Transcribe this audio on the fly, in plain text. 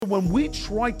When we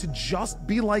try to just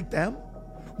be like them,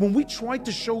 when we try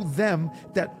to show them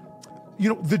that,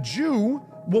 the Jew,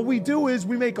 what we do is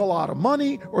we make a lot of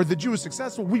money, or the Jew is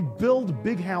successful, we build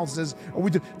big houses, or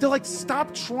they're like,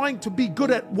 stop trying to be good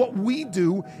at what we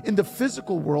do in the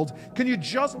physical world. Can you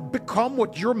just become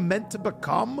what you're meant to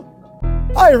become?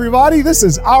 Hi, everybody. This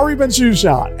is Ari Ben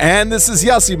Shushan. And this is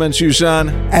Yossi Ben Shushan.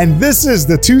 And this is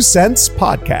the 2 Cents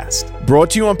Podcast.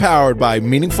 Brought to you and powered by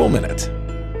Meaningful Minute.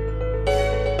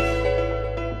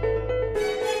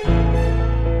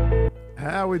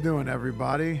 How we doing,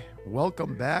 everybody?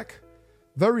 Welcome back.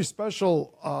 Very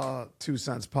special 2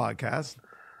 Cents Podcast.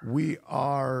 We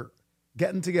are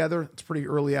getting together. It's pretty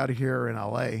early out here in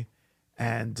LA,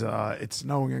 and it's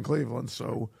snowing in Cleveland,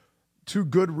 so two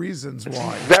good reasons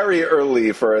why. Very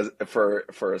early for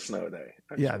a snow day.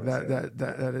 Yeah,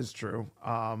 that is true.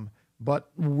 But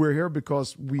we're here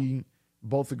because we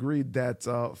both agreed that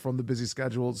from the busy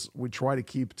schedules, we try to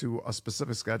keep to a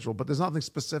specific schedule, but there's nothing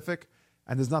specific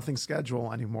and there's nothing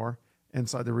scheduled anymore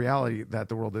inside the reality that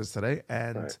the world is today.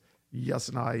 And right. Yes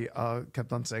and I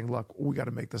kept on saying, look, we got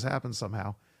to make this happen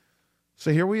somehow.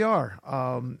 So here we are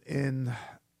in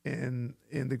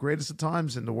the greatest of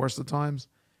times, in the worst of times.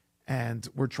 And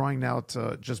we're trying now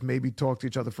to just maybe talk to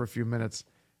each other for a few minutes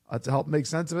to help make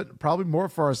sense of it, probably more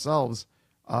for ourselves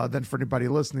than for anybody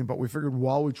listening. But we figured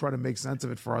while we try to make sense of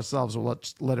it for ourselves, we'll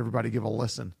let everybody give a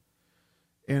listen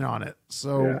in on it.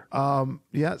 So,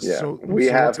 So we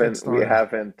haven't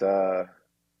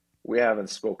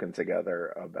spoken together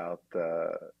about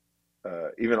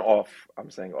even off.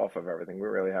 I'm saying off of everything. We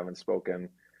really haven't spoken.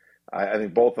 I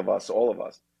think both of us, all of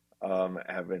us,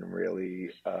 have been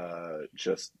really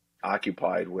just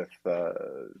occupied with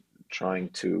trying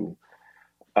to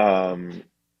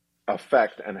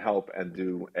affect and help and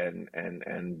do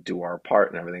and do our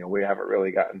part and everything. And we haven't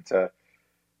really gotten to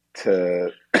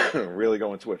really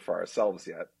go into it for ourselves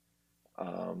yet.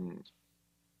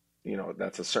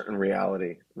 That's a certain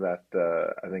reality that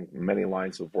I think many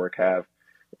lines of work have,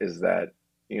 is that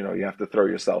you have to throw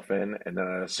yourself in, and then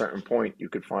at a certain point you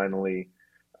could finally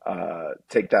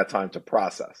take that time to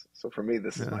process. So for me,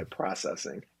 this is my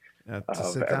processing. To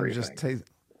sit down and just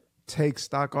take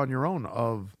stock on your own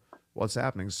of what's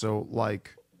happening. So,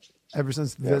 like, ever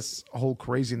since this whole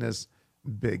craziness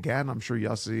began, I'm sure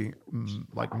Yossi,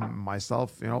 like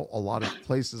myself, a lot of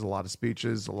places, a lot of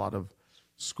speeches, a lot of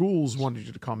schools wanted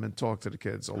you to come and talk to the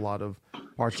kids. A lot of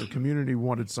parts of the community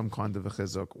wanted some kind of a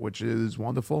chizuk, which is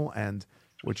wonderful and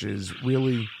which is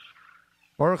really,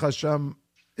 Baruch Hashem,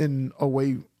 in a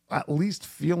way, at least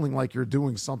feeling like you're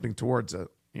doing something towards it.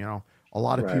 A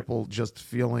lot of people just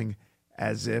feeling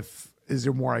as if, is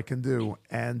there more I can do?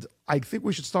 And I think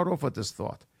we should start off with this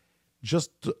thought. Just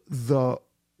the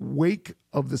wake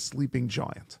of the sleeping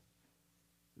giant.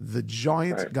 The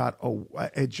giant got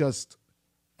just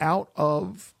out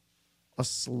of a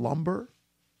slumber.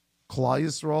 Klal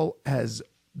Yisrael has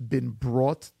been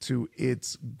brought to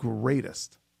its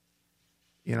greatest.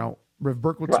 Rav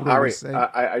Berkowitz would always say.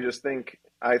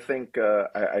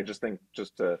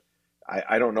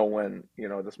 I don't know when,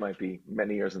 this might be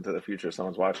many years into the future,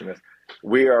 someone's watching this.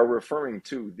 We are referring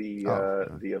to the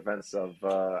events of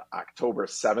October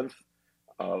 7th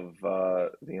of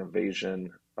the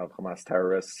invasion of Hamas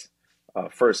terrorists,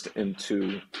 first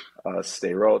into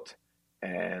Sderot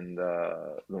and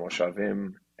the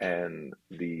Moshavim, and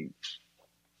the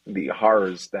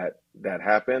horrors that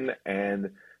happened,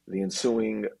 and the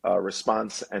ensuing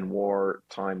response and war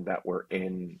time that we're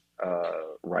in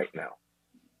right now.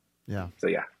 Yeah. So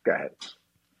go ahead.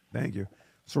 Thank you.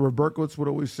 So Rav Berkowitz would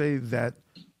always say that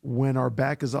when our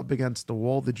back is up against the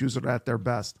wall, the Jews are at their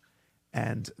best,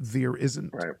 and there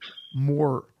isn't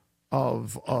more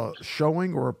of a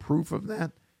showing or a proof of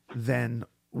that than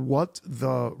what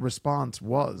the response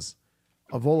was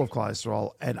of all of Klal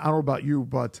Yisrael. And I don't know about you,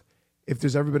 but if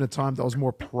there's ever been a time that I was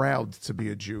more proud to be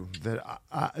a Jew, that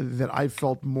I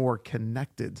felt more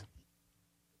connected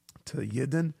to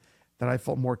Yidden, that I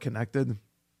felt more connected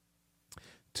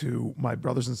to my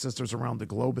brothers and sisters around the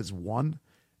globe as one.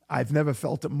 I've never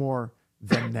felt it more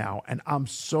than now. And I'm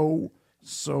so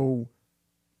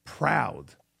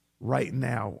proud right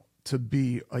now to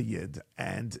be a Yid.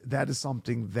 And that is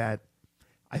something that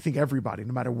I think everybody,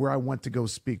 no matter where I went to go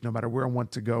speak, no matter where I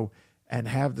went to go and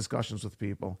have discussions with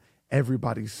people,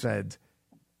 everybody said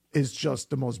is just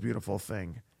the most beautiful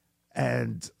thing.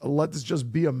 And let this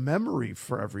just be a memory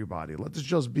for everybody. Let this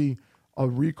just be a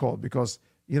recall, because,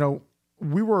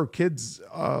 we were kids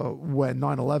when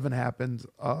 9/11 happened,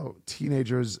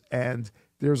 teenagers, and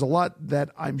there's a lot that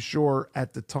I'm sure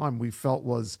at the time we felt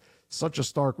was such a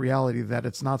stark reality that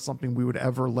it's not something we would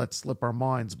ever let slip our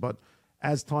minds. But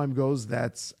as time goes,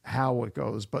 that's how it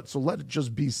goes. But so let it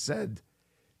just be said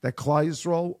that Klal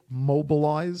Yisrael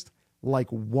mobilized like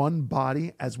one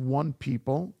body as one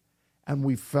people, and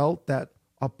we felt that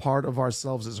a part of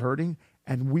ourselves is hurting,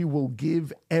 and we will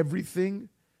give everything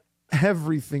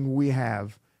we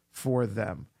have for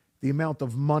them. The amount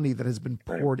of money that has been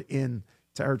poured in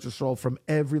to Eretz Yisrael from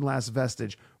every last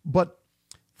vestige. But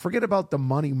forget about the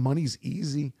money. Money's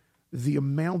easy. The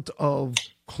amount of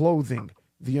clothing,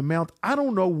 I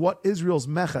don't know what Israel's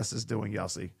Meches is doing,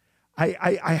 Yossi.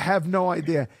 I have no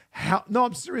idea how. No,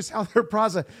 I'm serious. How they're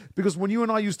processing, because when you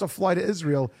and I used to fly to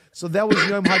Israel, so that was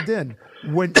Yom Hadin.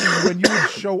 When you would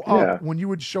show up, when you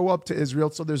would show up to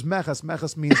Israel, so there's Meches.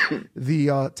 Meches means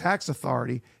the tax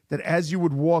authority. That as you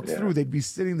would walk through, they'd be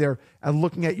sitting there and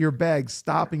looking at your bag,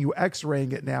 stopping you,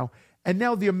 X-raying it now. And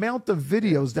now the amount of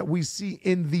videos that we see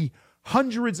in the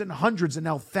hundreds and hundreds and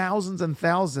now thousands and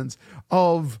thousands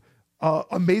of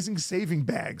amazing saving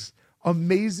bags,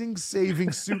 amazing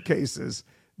saving suitcases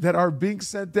that are being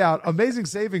sent out. Amazing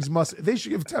Savings they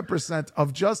should give 10%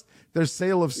 of just their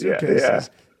sale of suitcases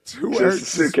to just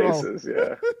suitcases,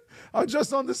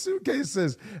 just on the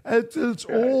suitcases. It's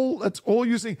all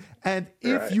using. And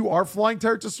if you are flying to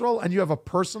Eretz Yisrael and you have a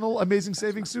personal Amazing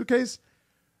Savings suitcase,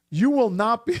 you will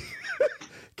not be.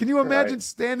 Can you imagine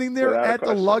standing there at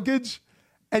the luggage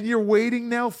and you're waiting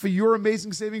now for your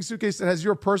Amazing Savings suitcase that has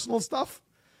your personal stuff?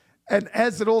 And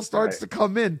as it all starts to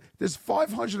come in, there's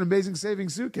 500 Amazing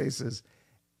Savings suitcases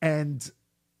and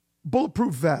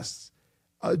bulletproof vests,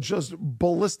 just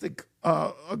ballistic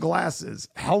glasses,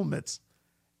 helmets.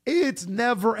 It's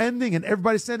never ending, and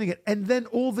everybody's sending it. And then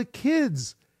all the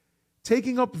kids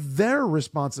taking up their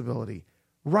responsibility,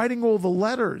 writing all the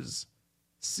letters,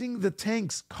 seeing the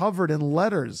tanks covered in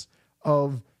letters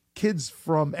of kids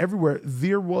from everywhere.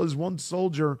 There was one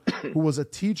soldier who was a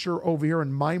teacher over here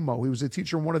in Maimo. He was a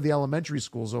teacher in one of the elementary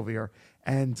schools over here.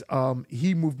 And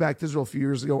he moved back to Israel a few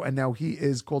years ago, and now he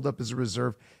is called up as a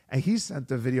reserve. And he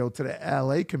sent a video to the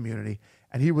LA community.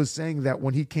 And he was saying that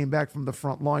when he came back from the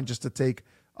front line just to take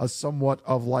a somewhat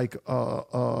of like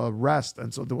a rest,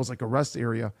 and so there was like a rest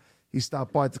area, he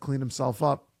stopped by to clean himself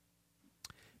up.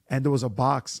 And there was a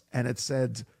box, and it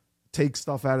said, take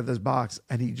stuff out of this box.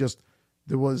 And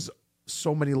there was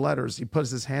so many letters. He put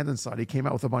his hand inside. He came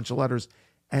out with a bunch of letters,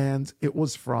 and it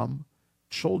was from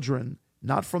children,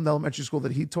 not from the elementary school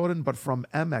that he taught in, but from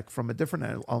Emek, from a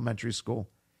different elementary school.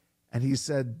 And he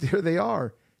said, there they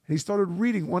are. And he started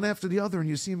reading one after the other, and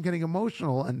you see him getting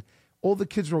emotional. And all the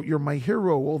kids wrote, you're my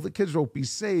hero. All the kids wrote, be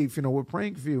safe. We're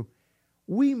praying for you.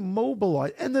 We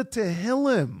mobilized. And the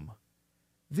Tehillim,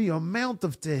 the amount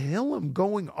of Tehillim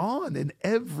going on in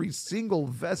every single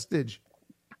vestige.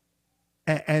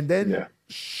 And then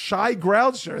Shai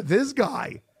Groucher, this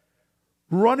guy,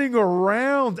 running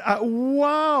around.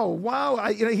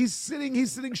 Wow. He's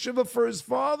sitting Shiva for his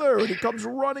father, and he comes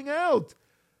running out.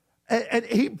 And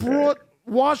he brought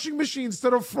washing machines to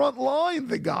the front line,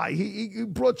 the guy. He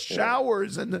brought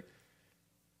showers and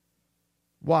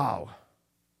wow.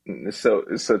 So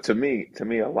to me,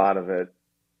 a lot of it,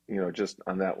 just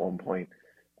on that one point,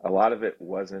 a lot of it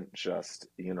wasn't just,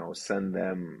 send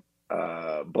them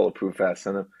bulletproof vests,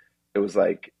 send them. It was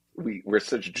like we're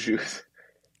such Jews,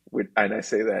 and I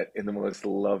say that in the most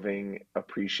loving,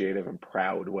 appreciative, and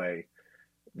proud way.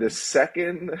 The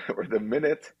second or the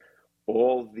minute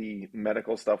all the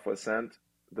medical stuff was sent,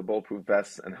 the bulletproof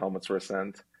vests and helmets were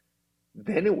sent,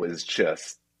 then it was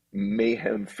just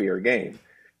mayhem, fear game.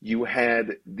 You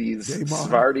had these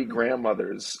Sephardi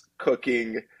grandmothers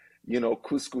cooking,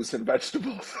 couscous and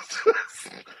vegetables,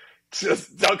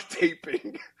 just duct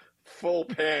taping full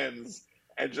pans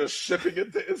and just shipping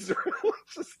it to Israel,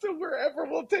 just to wherever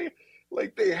we'll take.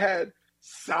 Like they had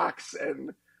socks,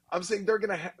 and I'm saying they're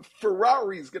going to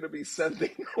Ferrari's going to be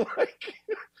sending like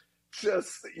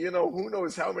just, who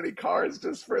knows how many cars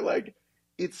just for like,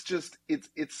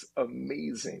 it's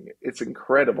amazing. It's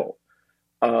incredible.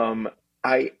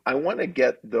 I want to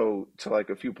get though to like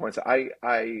a few points. I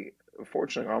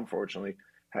fortunately or unfortunately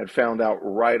had found out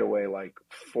right away, like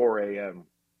 4 a.m.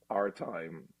 our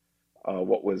time,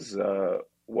 what was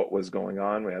going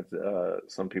on. We had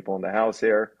some people in the house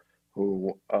here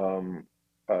who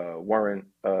weren't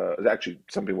actually,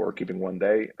 some people were keeping one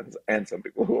day and some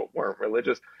people who weren't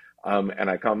religious. And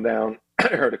I come down, I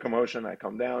heard a commotion. I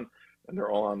come down, and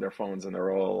they're all on their phones, and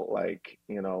they're all like,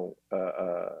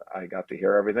 I got to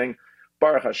hear everything.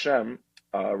 Baruch Hashem,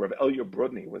 Rav Elia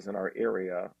Brudny was in our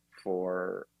area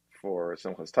for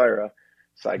Simchas Torah,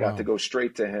 so I got to go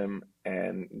straight to him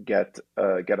and get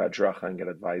adracha and get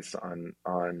advice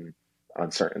on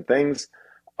certain things.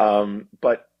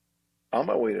 But on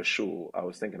my way to shul, I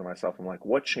was thinking to myself, I'm like,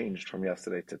 what changed from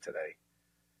yesterday to today?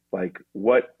 Like,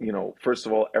 what, first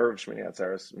of all, Erev Shmini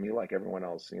Atzeres, me like everyone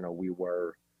else, we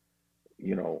were,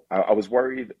 I was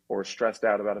worried or stressed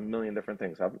out about a million different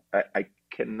things. I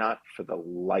cannot for the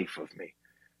life of me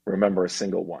remember a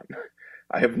single one.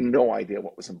 I have no idea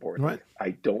what was important. Right.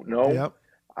 I don't know. Yep.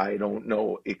 I don't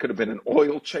know. It could have been an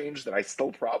oil change that I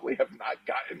still probably have not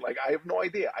gotten. Like, I have no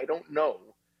idea. I don't know.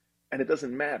 And it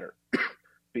doesn't matter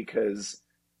because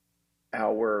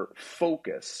our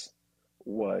focus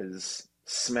was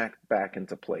smacked back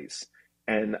into place.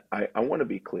 And I want to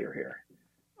be clear here.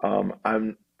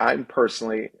 I'm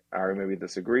personally, Ari maybe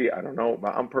disagree, I don't know,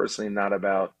 but I'm personally not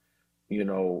about,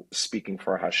 speaking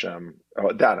for Hashem.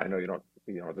 Oh, that I know you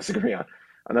don't disagree on.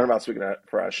 I'm not about speaking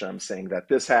for Hashem, saying that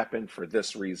this happened for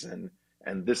this reason,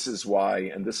 and this is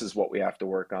why, and this is what we have to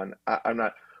work on. I'm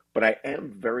not, but I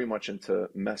am very much into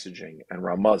messaging and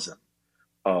ramazim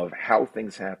of how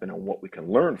things happen and what we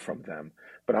can learn from them.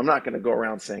 But I'm not going to go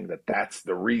around saying that that's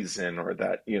the reason, or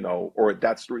that, or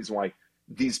that's the reason why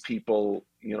these people,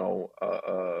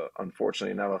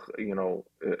 unfortunately now,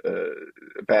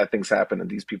 bad things happen and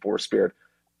these people were spared.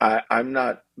 I'm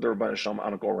not the Rebbeinu Shalom. I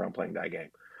don't go around playing that game.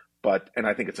 And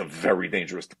I think it's a very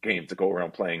dangerous game to go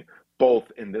around playing,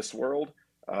 both in this world,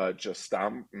 just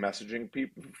stop messaging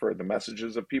people for the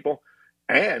messages of people.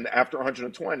 And after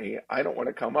 120, I don't want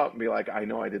to come up and be like, I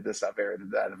know I did this Avera,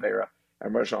 did that Avera.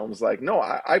 And Rebbeinu Shalom was like, no,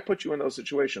 I put you in those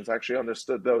situations. I actually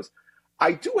understood those.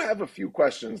 I do have a few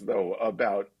questions, though,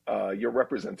 about your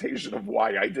representation of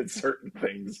why I did certain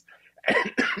things.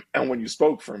 And when you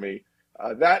spoke for me,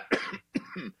 that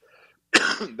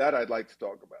I'd like to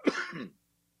talk about.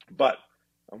 But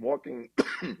I'm walking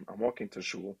to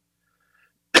shul,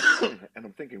 and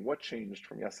I'm thinking, what changed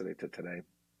from yesterday to today?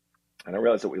 And I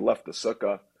realized that we left the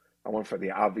sukkah. I went for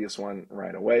the obvious one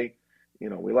right away.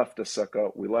 We left the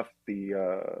sukkah. We left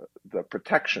the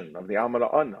protection of the Amud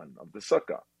Anan of the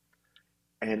sukkah.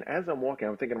 And as I'm walking,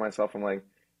 I'm thinking to myself, I'm like,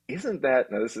 isn't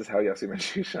that, now this is how Yossi Ben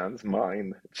Shushan's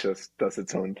mind just does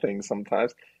its own thing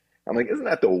sometimes. I'm like, isn't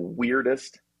that the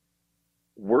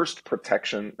worst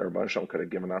protection the Rebbeinu Shalom could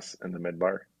have given us in the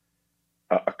Midbar?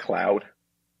 A cloud.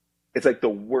 It's like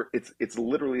it's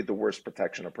literally the worst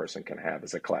protection a person can have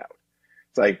is a cloud.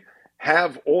 It's like,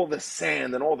 have all the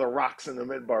sand and all the rocks in the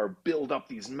Midbar build up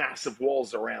these massive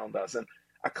walls around us, and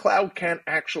a cloud can't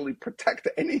actually protect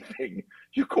anything.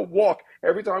 You could walk.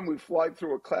 Every time we fly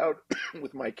through a cloud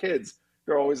with my kids,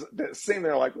 they're always saying,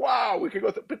 they're like, wow, we could go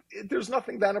through, but there's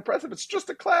nothing that impressive. It's just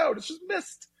a cloud. It's just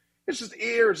mist. It's just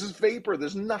air. It's just vapor.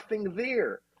 There's nothing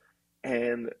there.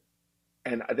 And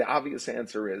the obvious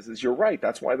answer is you're right.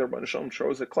 That's why the Rebbeinu Shalom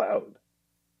chose a cloud,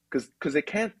 because they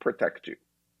can't protect you.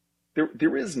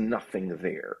 There is nothing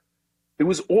there. It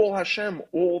was all Hashem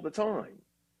all the time.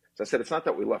 So I said, it's not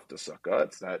that we left the sukkah,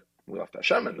 it's that we left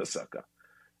Hashem in the sukkah.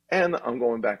 And I'm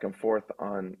going back and forth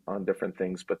on different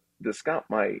things, but this got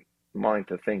my mind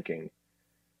to thinking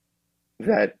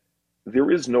that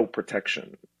there is no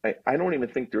protection. I don't even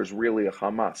think there's really a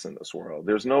Hamas in this world.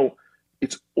 It's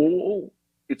all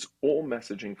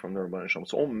messaging from the Rebbeinu Shalom.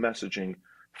 It's all messaging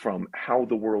from how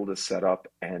the world is set up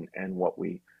and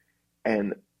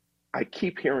I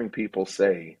keep hearing people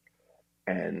say,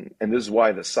 and this is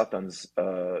why the Satan's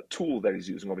tool that he's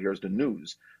using over here is the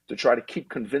news, to try to keep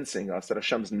convincing us that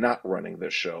Hashem's not running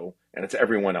this show and it's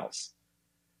everyone else.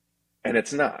 And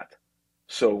it's not.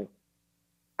 So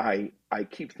I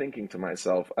keep thinking to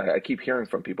myself, I keep hearing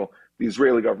from people, the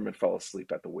Israeli government fell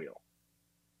asleep at the wheel.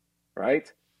 Right?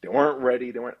 They weren't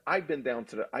ready. I've been down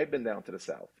to the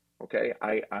south. Okay?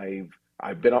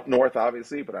 I've been up north,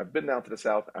 obviously, but I've been down to the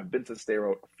south. I've been to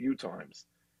Sderot a few times.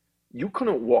 You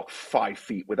couldn't walk 5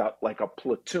 feet without like a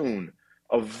platoon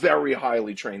of very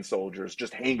highly trained soldiers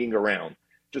just hanging around.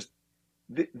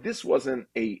 This wasn't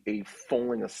a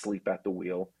falling asleep at the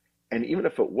wheel. And even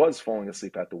if it was falling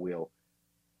asleep at the wheel,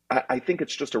 I think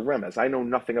it's just a remez. I know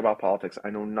nothing about politics. I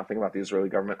know nothing about the Israeli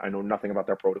government. I know nothing about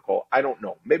their protocol. I don't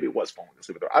know. Maybe it was falling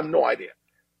asleep at the wheel. I have no idea.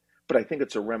 But I think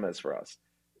it's a remez for us.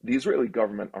 The Israeli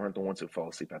government aren't the ones who fell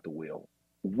asleep at the wheel.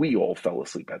 We all fell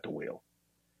asleep at the wheel.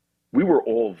 We were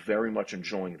all very much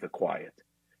enjoying the quiet.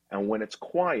 And when it's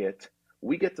quiet,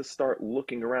 we get to start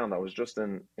looking around. I was just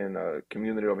in a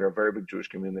community over here, a very big Jewish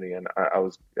community, and I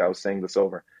was saying this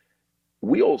over.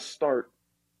 We all start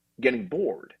getting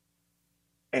bored.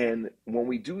 And when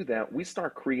we do that, we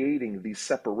start creating these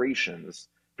separations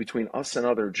between us and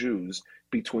other Jews,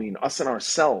 between us and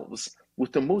ourselves,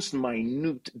 with the most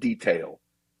minute detail.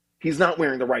 He's not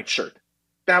wearing the right shirt.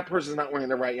 That person's not wearing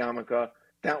the right yarmulke.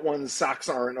 That one's socks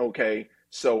aren't okay,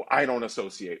 so I don't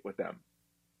associate with them.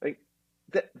 Like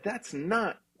that's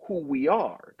not who we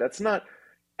are. That's not,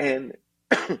 and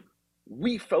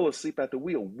we fell asleep at the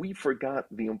wheel. We forgot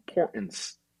the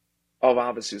importance of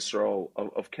Ahavas Yisrael,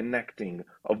 of connecting,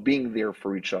 of being there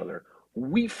for each other.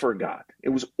 We forgot. It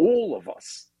was all of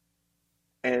us.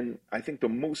 And I think the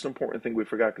most important thing we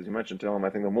forgot, because you mentioned Tehillim, I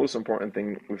think the most important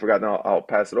thing we forgot, now I'll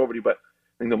pass it over to you, but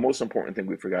I think the most important thing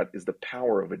we forgot is the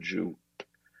power of a Jew.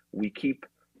 We keep,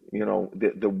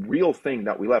 the real thing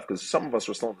that we left, because some of us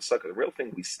were still in the sukkah, the real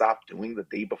thing we stopped doing the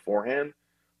day beforehand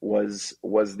was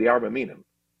the Arba Minim.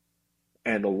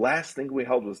 And the last thing we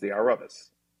held was the Aravas.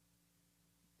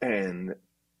 And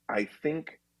I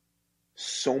think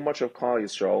so much of Klal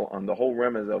Yisrael on the whole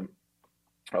remez of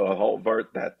a whole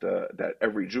vert that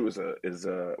every Jew is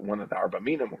one of the Arba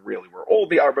Minim. Really, we're all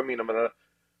the Arba Minim.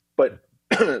 But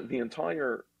the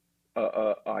entire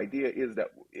idea is that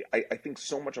I think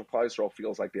so much of Klal Yisrael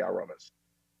feels like the Aravas.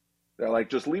 They're like,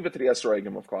 just leave it to the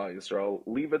Esrogim of Klal Yisrael,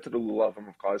 leave it to the Lulavim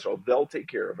of Klal Yisrael. They'll take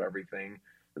care of everything.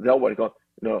 They'll what go.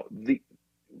 No, the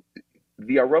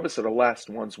Aravas are the last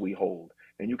ones we hold.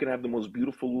 And you can have the most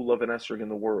beautiful lulav and esrog in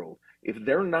the world. If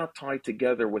they're not tied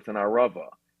together with an arava,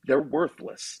 they're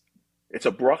worthless. It's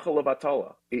a bracha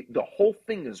levatala. The whole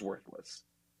thing is worthless.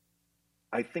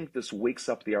 I think this wakes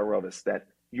up the aravas that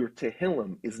your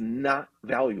tehillim is not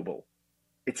valuable.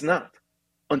 It's not.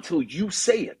 Until you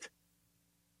say it.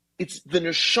 It's the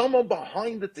neshama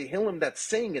behind the tehillim that's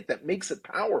saying it that makes it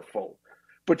powerful.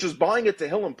 But just buying a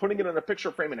tehillim, putting it in a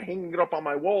picture frame and hanging it up on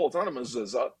my wall, it's not a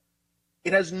mezuzah.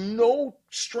 It has no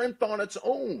strength on its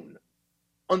own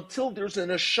until there's a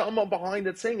neshama behind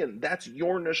it saying it. That's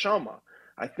your neshama.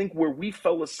 I think where we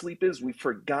fell asleep is we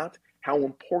forgot how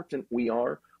important we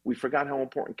are. We forgot how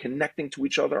important connecting to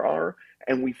each other are.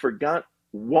 And we forgot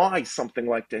why something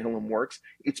like Tehillim works.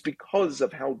 It's because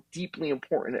of how deeply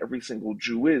important every single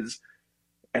Jew is.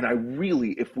 And I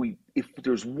really, if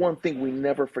there's one thing we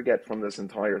never forget from this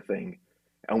entire thing,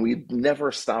 and we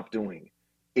never stop doing,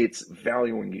 it's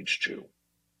valuing each Jew.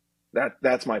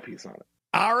 That's my piece on it.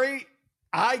 Ari,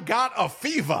 I got a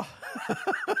fever.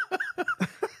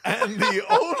 And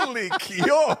the only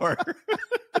cure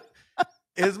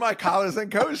is my collars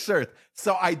and coats shirt.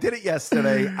 So I did it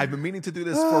yesterday. I've been meaning to do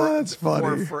this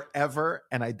for forever.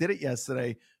 And I did it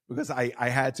yesterday because I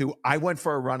had to. I went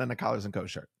for a run in a collars and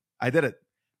coats shirt. I did it.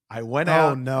 I went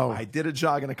out. No. I did a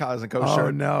jog in a collars and coats shirt.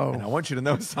 Oh, no. And I want you to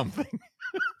know something.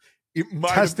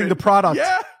 Testing the product.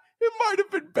 Yeah, it might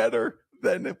have been better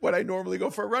than when I normally go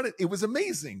for a run. It was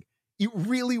amazing. It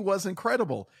really was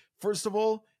incredible. First of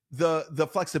all, the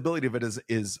flexibility of it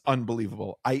is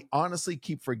unbelievable. I honestly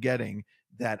keep forgetting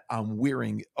that I'm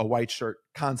wearing a white shirt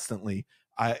constantly.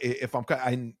 I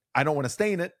don't want to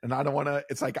stain it, and I don't want to.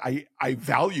 It's like I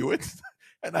value it,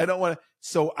 and I don't want to.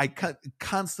 So I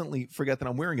constantly forget that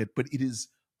I'm wearing it. But it is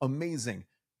amazing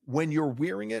when you're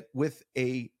wearing it with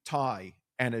a tie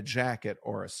and a jacket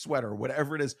or a sweater,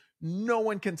 whatever it is. No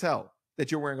one can tell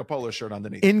that you're wearing a polo shirt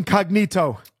underneath.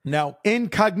 Incognito. Now,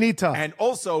 incognito. And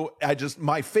also,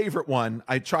 my favorite one,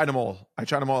 I tried them all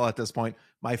at this point.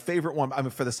 My favorite one,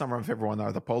 for the summer, my favorite one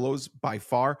are the polos by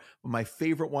far. But my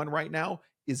favorite one right now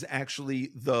is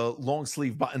actually the long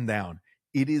sleeve button down.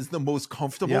 It is the most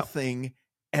comfortable thing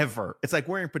ever. It's like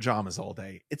wearing pajamas all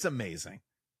day. It's amazing.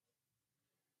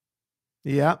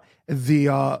 Yeah.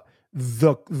 The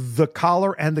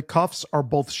collar and the cuffs are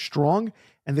both strong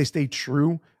and they stay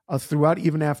true throughout,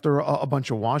 even after a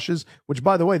bunch of washes, which,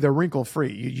 by the way, they're wrinkle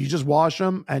free. You just wash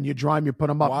them and you dry them, you put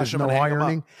them up. There's no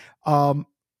ironing.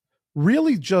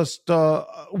 Really just,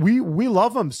 we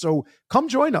love them. So come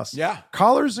join us. Yeah.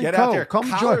 Collars and Get Co. Out there. Come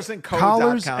join.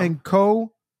 Collarsandco.com.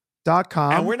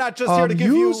 And we're not just here to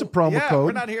give you a promo code.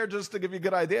 We're not here just to give you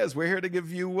good ideas. We're here to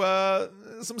give you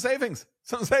some savings.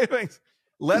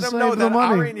 Let them know that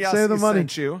Ari and Yossi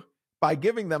sent you by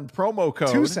giving them promo code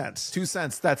 2 cents. 2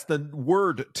 cents. That's the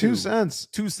word 2 cents.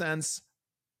 2 cents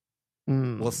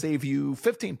will save you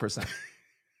 15%.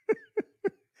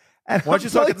 And why don't you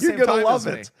talk at the same time as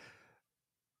me?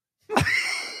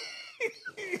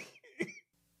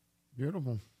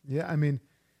 Beautiful. Yeah, I mean,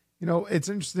 it's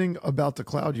interesting about the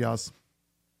cloud, Yas.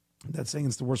 That's saying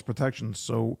it's the worst protection.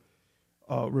 So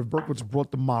Rav Berkowitz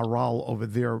brought the Maral over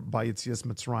there by Yetzias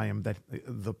Mitzrayim, that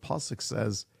the pasuk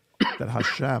says that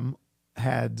Hashem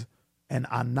had an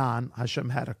Anan, Hashem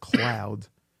had a cloud,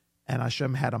 and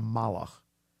Hashem had a Malach.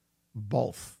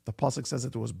 Both. The pasuk says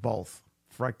it was both.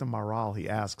 Frek the Maral, he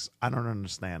asks, I don't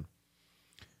understand.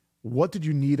 What did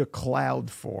you need a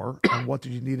cloud for, and what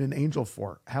did you need an angel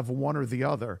for? Have one or the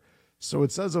other. So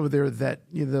it says over there that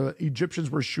the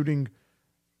Egyptians were shooting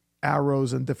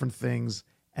arrows and different things,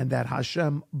 and that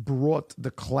Hashem brought the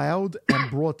cloud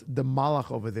and brought the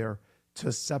Malach over there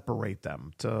to separate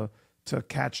them, to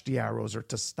catch the arrows or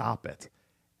to stop it.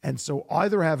 And so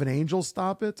either have an angel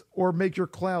stop it or make your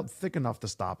cloud thick enough to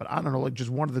stop it. I don't know, like just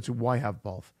one of the two. Why have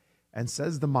both? And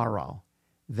says the Maharal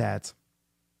that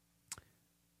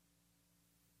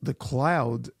the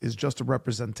cloud is just a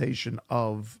representation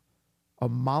of a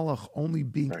malach only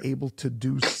being able to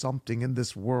do something in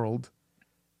this world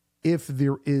if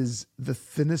there is the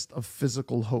thinnest of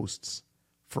physical hosts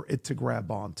for it to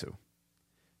grab onto.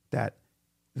 That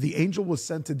the angel was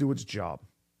sent to do its job.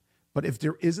 But if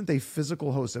there isn't a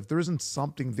physical host, if there isn't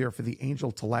something there for the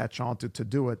angel to latch onto to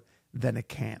do it, then it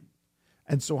can't.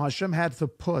 And so Hashem had to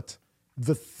put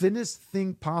the thinnest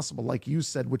thing possible, like you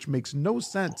said, which makes no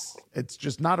sense. It's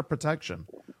just not a protection.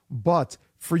 But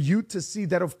for you to see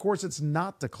that, of course, it's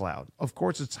not the cloud. Of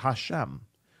course, it's Hashem.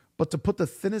 But to put the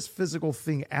thinnest physical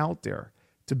thing out there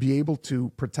to be able to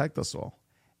protect us all.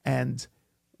 And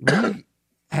we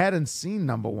hadn't seen,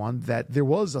 number one, that there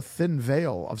was a thin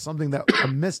veil of something that, a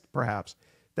mist perhaps,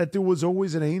 that there was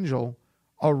always an angel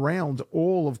around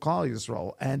all of Klal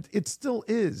Yisrael. And it still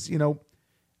is, you know.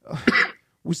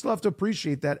 We still have to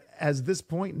appreciate that as this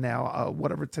point now,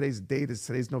 whatever today's date is,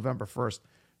 today's November 1st.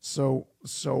 So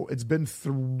it's been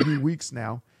 3 weeks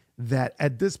now that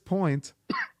at this point,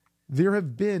 there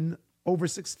have been over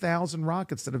 6,000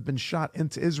 rockets that have been shot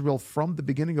into Israel from the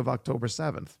beginning of October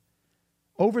 7th.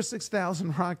 Over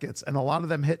 6,000 rockets, and a lot of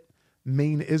them hit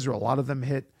main Israel. A lot of them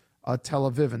hit Tel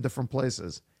Aviv and different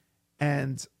places.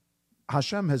 And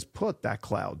Hashem has put that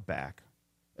cloud back.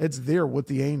 It's there with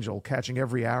the angel catching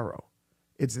every arrow.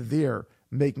 It's there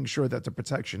making sure that the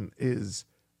protection is,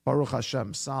 Baruch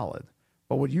Hashem, solid.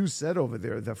 But what you said over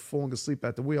there, that falling asleep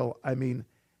at the wheel, I mean,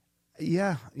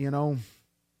 yeah, you know,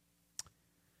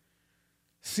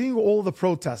 seeing all the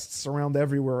protests around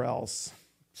everywhere else,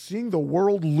 seeing the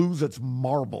world lose its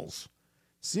marbles,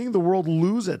 seeing the world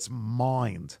lose its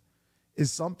mind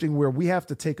is something where we have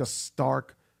to take a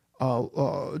stark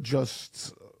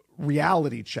just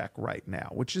reality check right now,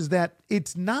 which is that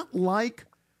it's not like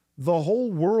the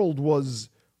whole world was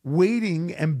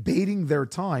waiting and baiting their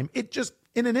time. It just,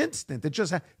 in an instant, it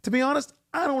just, to be honest,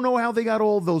 I don't know how they got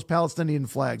all of those Palestinian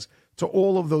flags to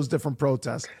all of those different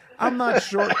protests. I'm not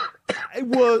sure. It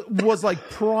was like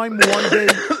Prime one day.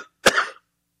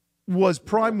 Was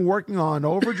Prime working on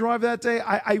overdrive that day?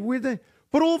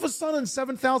 But all of a sudden,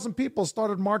 7,000 people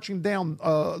started marching down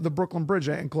the Brooklyn Bridge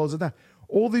and closed it down.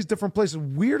 All these different places.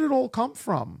 Where did it all come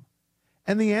from?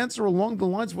 And the answer, along the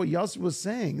lines of what Yossi was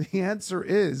saying, the answer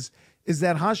is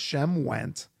that Hashem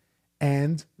went,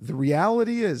 and the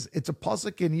reality is, it's a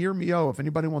pasuk in Yirmiyahu. If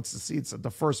anybody wants to see, it's at the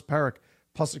first parak,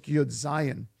 pasuk Yud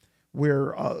Zion,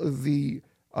 where the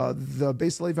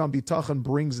Beis Levi Bitachon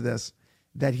brings this,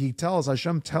 that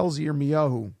Hashem tells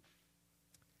Yirmiyahu,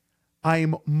 I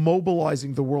am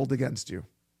mobilizing the world against you.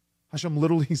 Hashem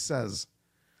literally says,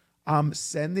 I'm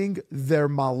sending their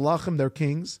malachim, their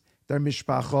kings, their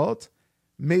mishpachot,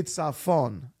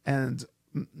 Meitzafon. And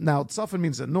now Tzafon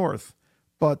means the north,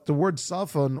 but the word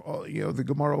Tzafon, the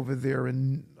Gemara over there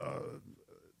in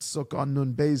Sukkah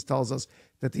Nun Beis tells us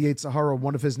that the Yetzer Hara,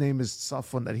 one of his name is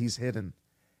Tzafon, that he's hidden.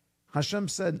 Hashem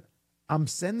said, I'm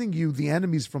sending you the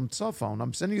enemies from Tzafon.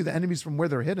 I'm sending you the enemies from where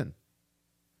they're hidden.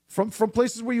 From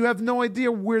places where you have no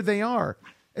idea where they are.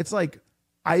 It's like,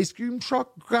 ice cream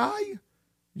truck guy?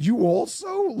 You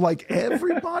also? Like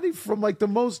everybody from like the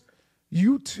most,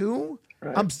 you too?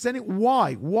 Right. I'm sending,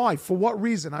 why? For what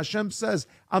reason? Hashem says,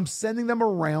 I'm sending them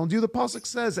around you. The pasuk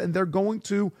says, and they're going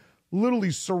to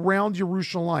literally surround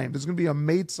Yerushalayim. There's going to be a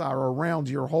meitzar around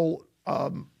your whole,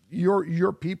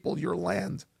 your people, your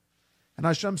land. And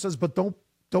Hashem says, but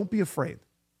don't be afraid.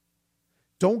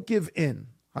 Don't give in.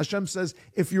 Hashem says,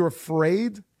 if you're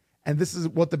afraid, and this is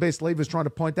what the Beis Levi is trying to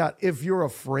point out, if you're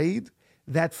afraid,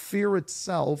 that fear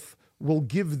itself will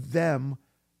give them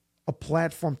a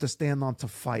platform to stand on, to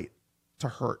fight, to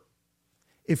hurt.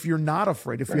 If you're not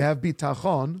afraid, if you have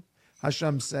bitachon,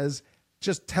 Hashem says,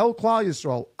 just tell Klal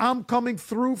Yisrael, I'm coming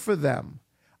through for them.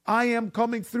 I am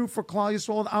coming through for Klal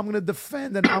Yisrael, and I'm going to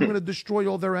defend, and I'm going to destroy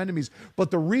all their enemies.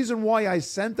 But the reason why I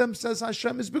sent them, says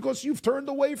Hashem, is because you've turned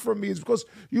away from me. It's because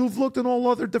you've looked in all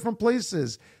other different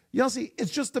places. Yossi, it's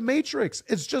just the Matrix.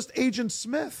 It's just Agent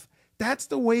Smith. That's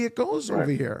the way it goes over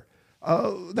here.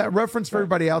 That reference for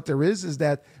everybody out there is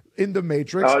that in the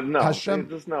Matrix,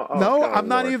 Hashem. I'm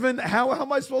not even. How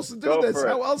am I supposed to do this?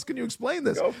 How else can you explain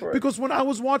this? Because when I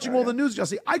was watching all the news,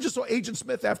 Jesse, I just saw Agent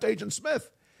Smith after Agent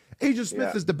Smith. Agent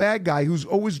Smith is the bad guy who's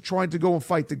always trying to go and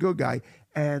fight the good guy.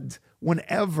 And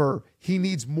whenever he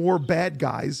needs more bad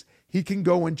guys, He can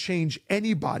go and change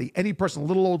anybody, any person, a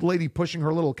little old lady pushing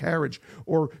her little carriage,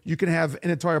 or you can have an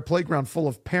entire playground full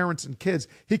of parents and kids.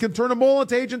 He can turn them all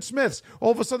into Agent Smiths.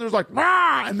 All of a sudden there's like,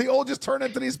 rah, and they all just turn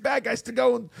into these bad guys to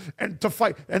go and to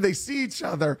fight. And they see each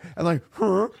other and like,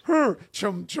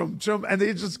 chum, chum, chum, and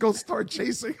they just go start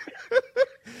chasing.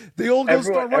 They all go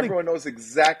start running. Everyone knows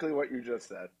exactly what you just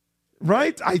said.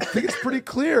 Right? I think it's pretty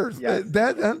clear. Yes.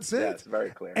 That's it. Yeah, it's very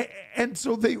clear. And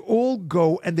so they all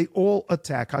go and they all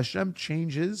attack. Hashem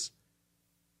changes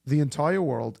the entire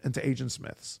world into Agent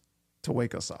Smiths to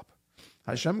wake us up.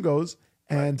 Hashem goes,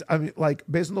 and I mean, like,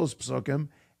 based on those psukim,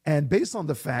 and based on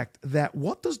the fact that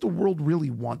what does the world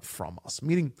really want from us?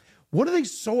 Meaning, what are they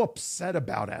so upset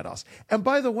about at us? And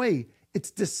by the way, it's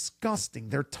disgusting.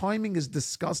 Their timing is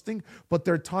disgusting, but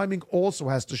their timing also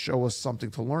has to show us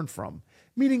something to learn from.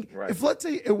 Meaning, if let's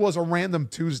say it was a random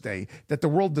Tuesday that the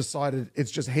world decided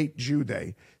it's just Hate Jew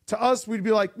Day, to us, we'd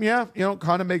be like, yeah,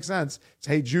 kind of makes sense. It's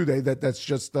Hate Jew Day. That's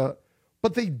just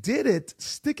but they did it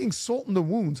sticking salt in the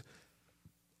wounds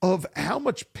of how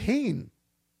much pain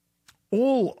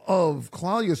all of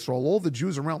Klal Yisrael, all the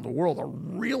Jews around the world are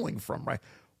reeling from, right?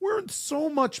 We're in so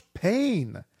much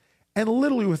pain. And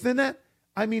literally within that,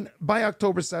 I mean, by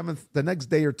October 7th, the next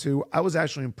day or two, I was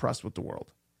actually impressed with the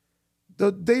world.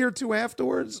 The day or two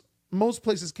afterwards, most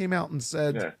places came out and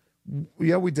said,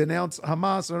 yeah we denounce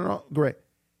Hamas. Great.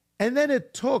 And then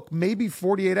it took maybe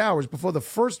 48 hours before the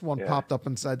first one popped up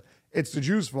and said, it's the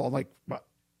Jews' fault. Like, what?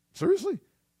 Seriously?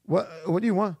 What do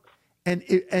you want? And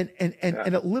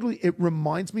it literally, it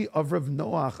reminds me of Rav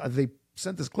Noach. They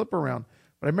sent this clip around,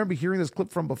 but I remember hearing this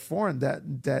clip from before, and that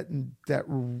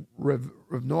Rav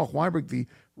Noach Weinberg, the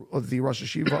Rosh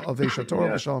Hashiva of Eish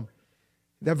HaTorah Shalom,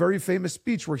 that very famous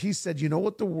speech where he said, you know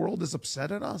what the world is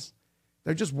upset at us?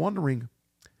 They're just wondering,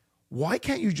 why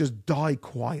can't you just die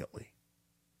quietly?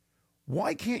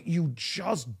 Why can't you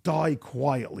just die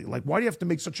quietly? Like, why do you have to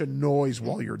make such a noise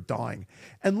while you're dying?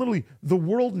 And literally, the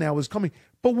world now is coming.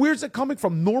 But where's it coming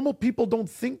from? Normal people don't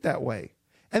think that way.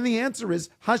 And the answer is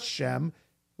Hashem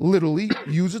literally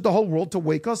uses the whole world to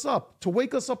wake us up. To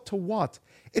wake us up to what?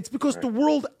 It's because the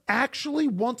world actually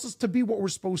wants us to be what we're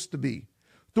supposed to be.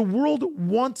 The world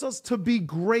wants us to be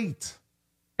great.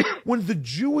 When the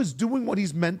Jew is doing what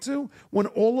he's meant to, when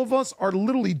all of us are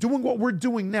literally doing what we're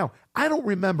doing now, I don't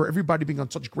remember everybody being on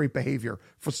such great behavior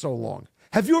for so long.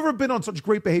 Have you ever been on such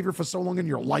great behavior for so long in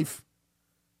your life?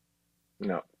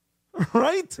 No.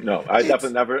 Right? No, I've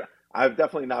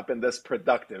definitely not been this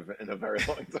productive in a very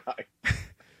long time.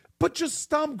 But just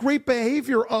stop great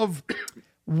behavior of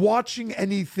watching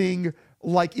anything,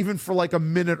 like even for like a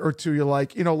minute or two, you're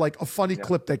like, like a funny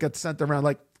clip that gets sent around,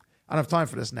 like, I don't have time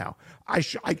for this now. I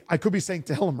could be saying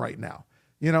Tehillim right now.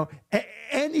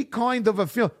 Any kind of a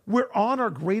feel. We're on our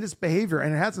greatest behavior,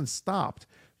 and it hasn't stopped.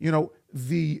 The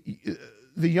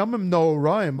Yomim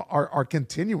Noraim are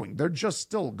continuing. They're just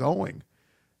still going.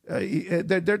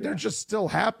 They're just still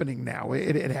happening now.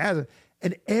 It has,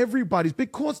 and everybody's,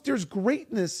 because there's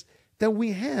greatness that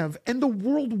we have, and the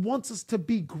world wants us to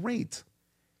be great.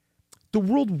 The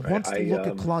world wants to look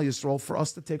at Klal Yisrael for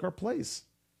us to take our place.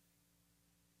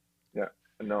 Yeah,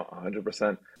 no,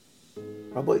 100%.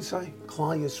 Rabbi Isai,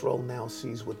 Klal Yisrael now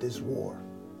sees with this war,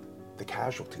 the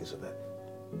casualties of it,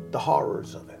 the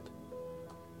horrors of it.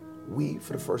 We,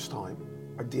 for the first time,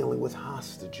 are dealing with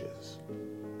hostages,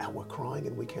 and we're crying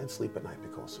and we can't sleep at night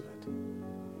because of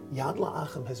it. Yad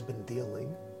La'achem has been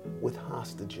dealing with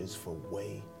hostages for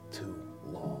way too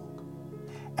long.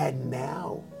 And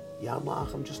now, Yad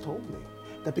La'achem just told me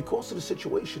that because of the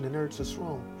situation in Eretz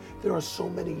Yisrael, there are so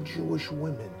many Jewish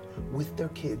women with their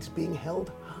kids being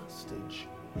held hostage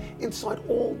inside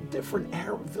all different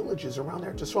Arab villages around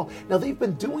Eretz Yisrael. Now, they've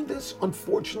been doing this,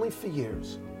 unfortunately, for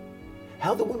years.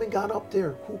 How the women got up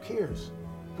there, who cares?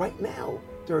 Right now,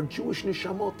 there are Jewish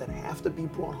neshamot that have to be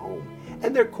brought home,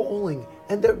 and they're calling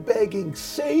and they're begging,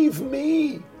 save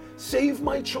me, save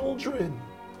my children.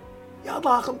 Yad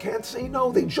La'achem can't say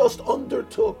no. They just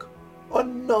undertook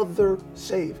another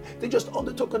save. They just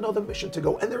undertook another mission to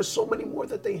go, and there's so many more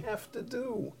that they have to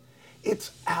do.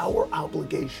 It's our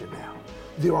obligation now.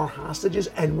 There are hostages,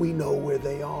 and we know where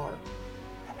they are.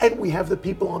 And we have the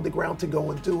people on the ground to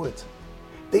go and do it.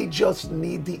 They just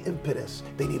need the impetus.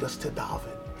 They need us to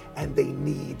daven, and they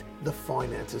need the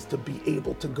finances to be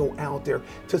able to go out there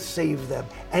to save them.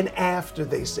 And after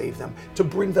they save them, to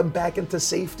bring them back into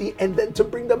safety, and then to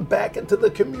bring them back into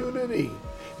the community.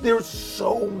 There's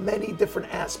so many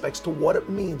different aspects to what it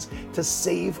means to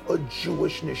save a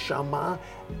Jewish neshama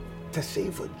to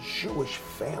save a Jewish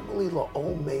family,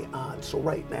 la'ome'an. So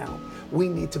right now, we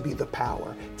need to be the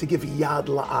power to give yad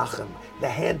la'achem, the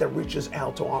hand that reaches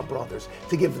out to our brothers,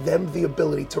 to give them the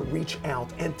ability to reach out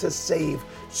and to save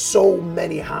so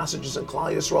many hostages in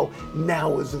Klal Yisrael.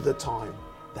 Now is the time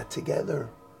that together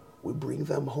we bring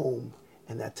them home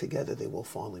and that together they will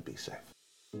finally be safe.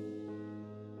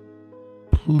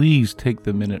 Please take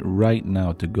the minute right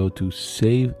now to go to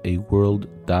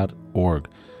saveaworld.org.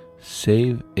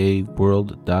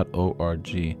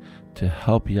 saveaworld.org to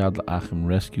help Yad La'achem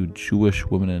rescue Jewish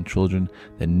women and children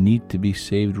that need to be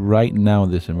saved right now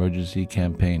in this emergency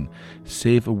campaign.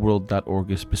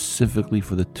 Saveaworld.org is specifically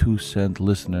for the 2 Cent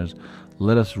listeners.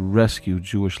 Let us rescue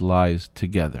Jewish lives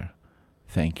together.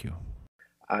 Thank you.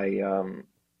 I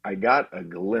got a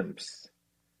glimpse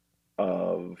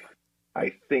of,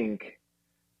 I think,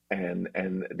 and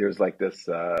there's like this,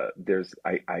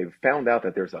 I found out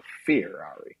that there's a fear,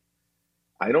 Ari.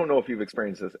 I don't know if you've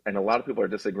experienced this, and a lot of people are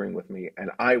disagreeing with me,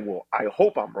 and I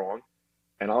hope I'm wrong,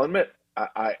 and I'll admit,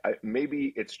 I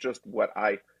maybe it's just but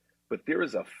there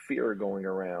is a fear going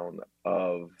around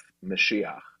of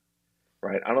Mashiach,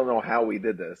 right? I don't know how we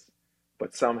did this,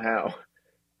 but somehow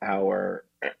our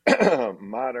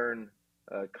modern,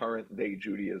 current day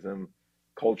Judaism,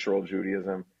 cultural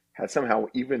Judaism, has somehow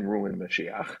even ruined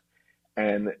Mashiach,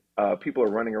 and people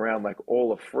are running around like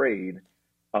all afraid.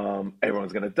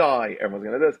 Everyone's gonna die. Everyone's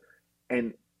gonna do this,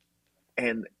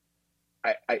 and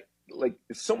I like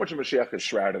so much of Mashiach is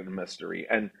shrouded in mystery,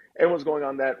 and everyone's going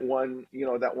on that one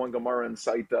Gemara in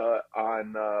Saita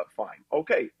on fine,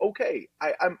 okay.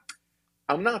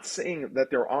 I'm not saying that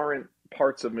there aren't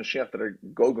parts of Mashiach that are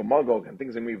Gog and Magog and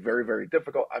things are going to be very, very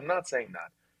difficult. I'm not saying that.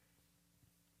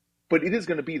 But it is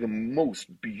going to be the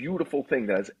most beautiful thing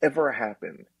that has ever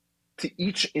happened to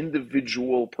each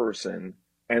individual person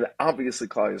and obviously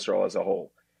Klal Yisrael as a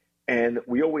whole. And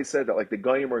we always said that like the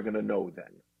Goyim are going to know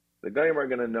then. The Goyim are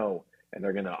going to know and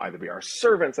they're going to either be our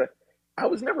servants. I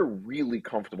was never really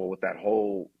comfortable with that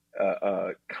whole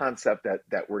concept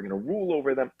that we're going to rule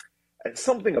over them. And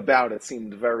something about it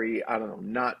seemed very, I don't know,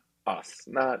 not us,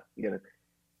 not,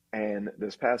 And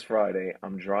this past Friday,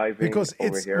 I'm driving because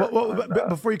over it's, here. But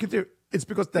before you continue, it's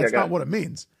because that's not what it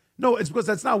means. No, it's because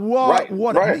that's not what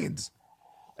it means.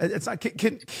 It's not.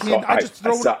 Can I just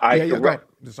throw it? Go.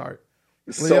 Sorry.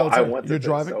 So I want to. You're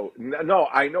driving. So, no,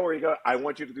 I know where you go. I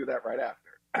want you to do that right after.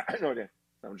 No,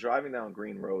 I'm driving down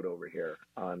Green Road over here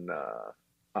on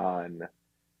over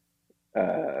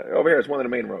here. It's one of the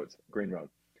main roads, Green Road,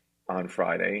 on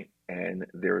Friday, and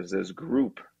there's this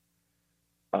group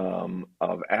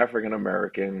of African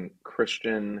American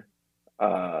Christian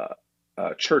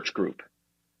church group,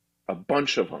 a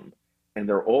bunch of them, and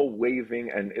they're all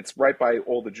waving, and it's right by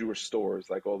all the Jewish stores,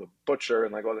 like all the butcher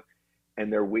and like all the,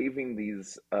 and they're waving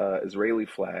these Israeli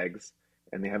flags,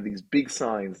 and they have these big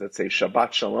signs that say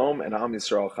Shabbat Shalom and Am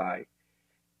Yisrael Chai.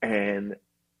 And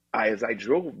as I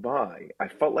drove by, I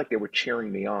felt like they were cheering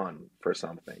me on for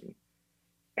something.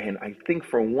 And I think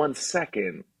for 1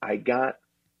 second, I got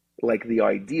like the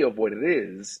idea of what it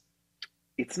is.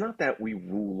 It's not that we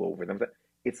rule over them.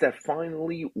 It's that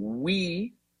finally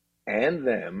we and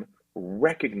them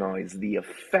recognize the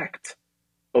effect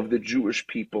of the Jewish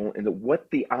people and what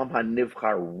the Am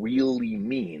HaNivchar really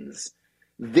means.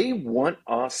 They want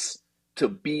us to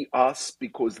be us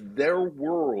because their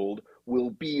world will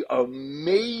be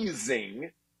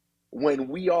amazing when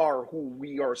we are who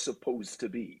we are supposed to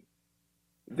be.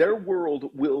 Their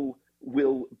world will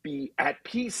be at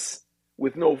peace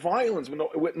with no violence,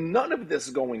 with none of this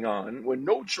going on, with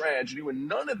no tragedy, with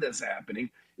none of this happening.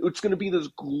 It's going to be this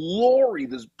glory,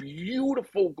 this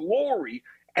beautiful glory,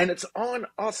 and it's on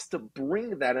us to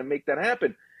bring that and make that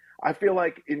happen. I feel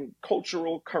like in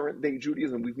cultural current day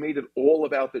Judaism, we've made it all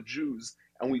about the Jews,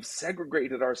 and we've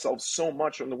segregated ourselves so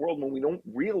much from the world when we don't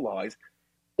realize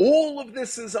all of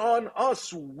this is on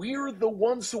us. We're the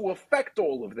ones who affect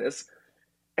all of this.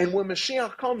 And when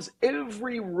Mashiach comes,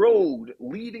 every road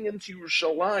leading into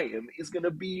Yerushalayim is going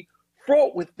to be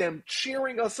fraught with them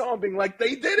cheering us on, being like,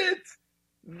 they did it.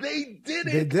 They did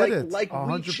it. Like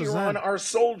 100%. We cheer on our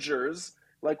soldiers.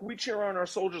 Like we cheer on our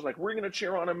soldiers. Like we're going to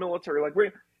cheer on our military. Like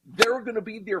they're going to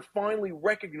be there finally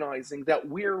recognizing that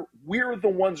we're the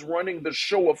ones running the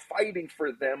show of fighting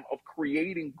for them, of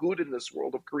creating good in this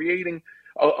world, of creating,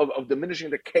 of diminishing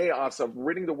the chaos, of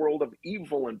ridding the world of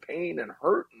evil and pain and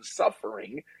hurt and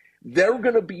suffering. They're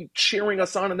going to be cheering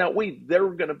us on in that way. They're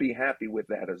going to be happy with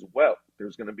that as well.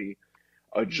 There's going to be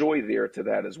a joy there to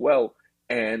that as well.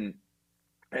 And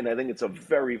I think it's a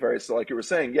very, very, so like you were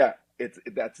saying,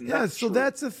 that's not so true.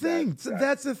 That's the thing.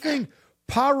 That's the thing.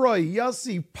 Paroi,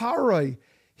 Yossi, Paroi,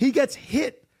 he gets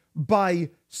hit by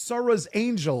Sarah's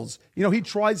angels. You know, he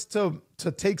tries to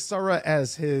take Sarah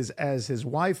as his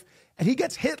wife, and he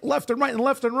gets hit left and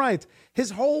right.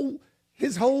 His whole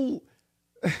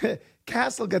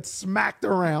castle gets smacked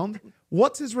around.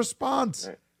 What's his response?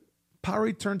 Right.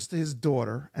 Pari turns to his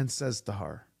daughter and says to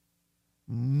her,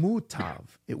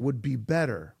 Mutav, it would be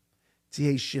better.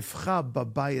 It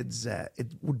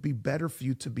would be better for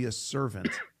you to be a servant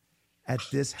at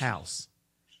this house.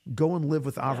 Go and live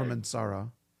with Avram and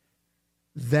Sarah.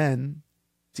 Then,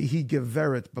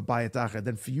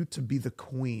 than for you to be the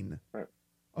queen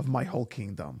of my whole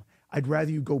kingdom. I'd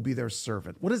rather you go be their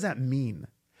servant. What does that mean?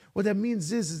 What that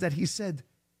means is that he said,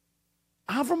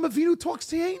 Avram Avinu talks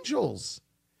to angels.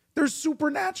 They're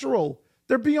supernatural.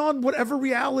 They're beyond whatever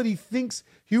reality thinks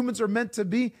humans are meant to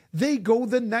be. They go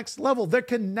the next level. They're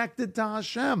connected to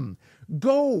Hashem.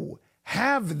 Go,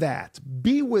 have that,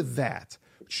 be with that.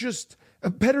 Just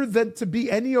better than to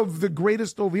be any of the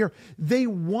greatest over here. They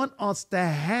want us to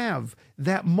have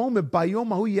that moment.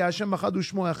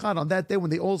 On that day when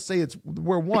they all say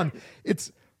we're one,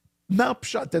 it's not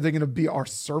pshat that they're going to be our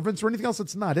servants or anything else.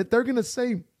 It's not. They're going to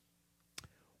say,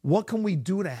 what can we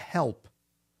do to help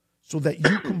so that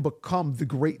you can become the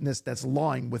greatness that's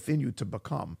lying within you to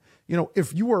become? You know,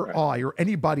 if you or I or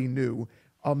anybody knew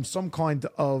some kind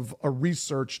of a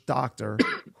research doctor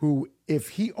who, if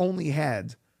he only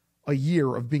had a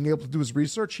year of being able to do his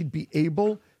research, he'd be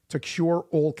able to cure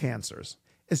all cancers.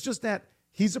 It's just that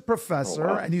he's a professor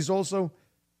and he's also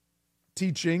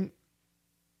teaching.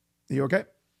 You okay?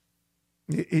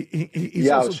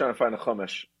 I was trying to find a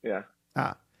chumash. Yeah.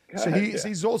 So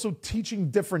he's also teaching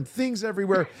different things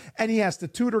everywhere, and he has to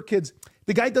tutor kids.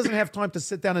 The guy doesn't have time to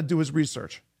sit down and do his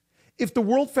research. If the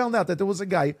world found out that there was a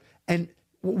guy, and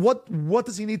what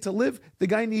does he need to live? The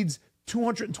guy needs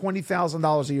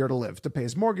 $220,000 a year to live, to pay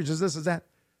his mortgages, this is that.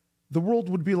 The world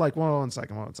would be like, well, one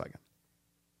second.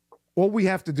 All we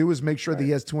have to do is make sure that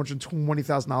he has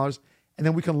 $220,000, and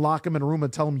then we can lock him in a room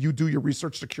and tell him, you do your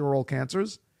research to cure all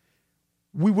cancers.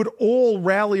 We would all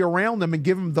rally around him and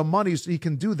give him the money so he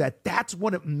can do that. That's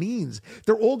what it means.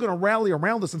 They're all going to rally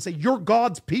around us and say, you're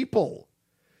God's people.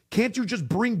 Can't you just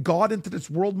bring God into this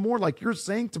world more, like you're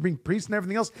saying, to bring priests and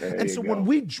everything else? And so when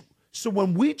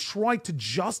we try to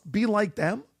just be like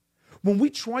them, when we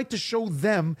try to show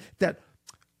them that,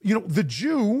 you know, the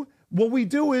Jew, what we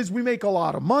do is we make a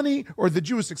lot of money, or the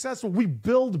Jew is successful, we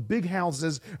build big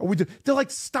houses, or they're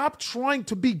like, stop trying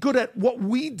to be good at what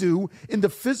we do in the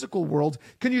physical world.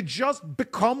 Can you just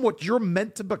become what you're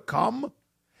meant to become?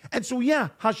 And so,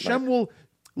 Hashem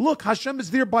Hashem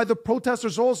is there by the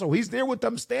protesters also. He's there with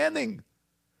them standing.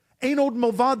 Ein od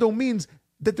milvado means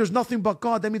that there's nothing but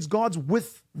God. That means God's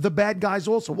with the bad guys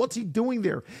also. What's he doing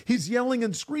there? He's yelling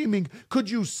and screaming, could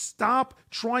you stop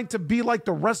trying to be like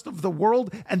the rest of the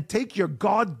world and take your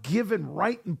God-given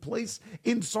right and place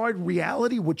inside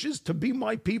reality, which is to be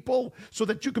my people, so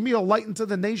that you can be a light into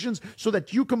the nations, so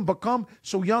that you can become,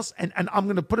 and I'm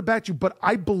going to put it back to you, but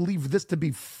I believe this to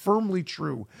be firmly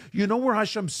true. You know where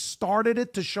Hashem started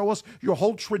it to show us your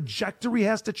whole trajectory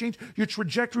has to change? Your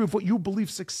trajectory of what you believe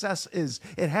success is.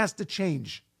 It has to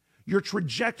change. Your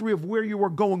trajectory of where you are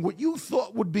going, what you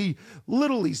thought would be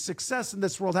literally success in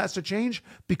this world has to change,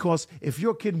 because if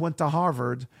your kid went to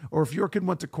Harvard, or if your kid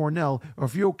went to Cornell, or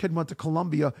if your kid went to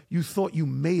Columbia, you thought you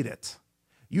made it.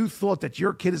 You thought that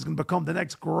your kid is going to become the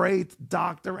next great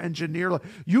doctor, engineer.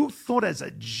 You thought as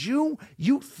a Jew,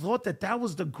 you thought that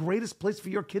was the greatest place for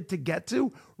your kid to get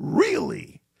to?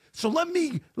 Really? So let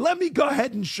me go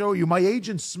ahead and show you my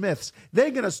Agent Smiths. They're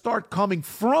going to start coming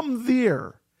from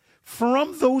there.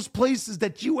 From those places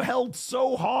that you held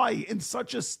so high in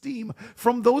such esteem,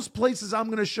 from those places I'm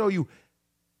going to show you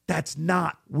that's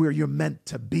not where you're meant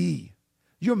to be.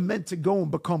 You're meant to go and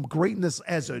become greatness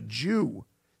as a Jew.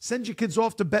 Send your kids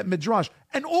off to Bet Midrash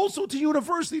and also to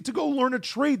university to go learn a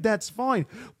trade. That's fine.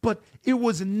 But it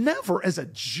was never, as a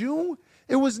Jew,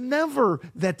 it was never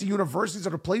that the universities are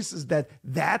the places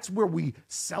that's where we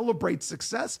celebrate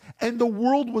success. And the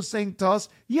world was saying to us,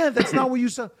 that's not what you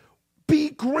said.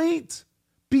 Be great.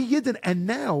 Be Yidden. And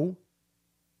now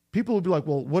people will be like,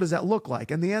 well, what does that look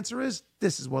like? And the answer is,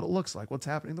 this is what it looks like. What's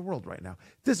happening in the world right now.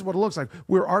 This is what it looks like.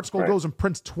 Where Art School goes and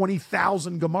prints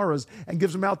 20,000 Gemaras and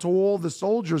gives them out to all the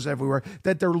soldiers everywhere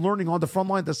that they're learning on the front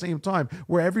line at the same time,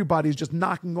 where everybody's just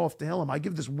knocking off Tehillim. I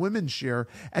give this women's share,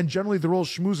 and generally they're all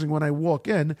schmoozing when I walk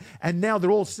in, and now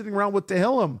they're all sitting around with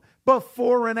Tehillim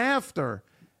before and after.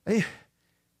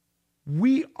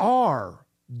 We are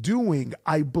doing,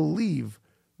 I believe,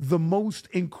 the most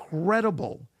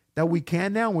incredible that we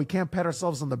can now. We can't pat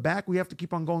ourselves on the back. We have to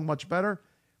keep on going much better.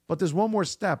 But there's one more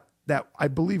step. that I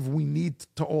believe we need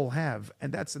to all have,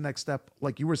 and that's the next step.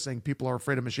 Like you were saying, people are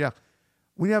afraid of Mashiach.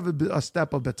 We have a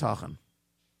step of betachan,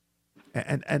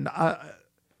 and I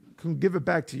can give it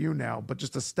back to you now, but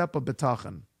just a step of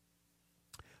betachan,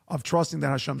 of trusting that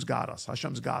Hashem's got us.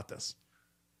 Hashem's got this.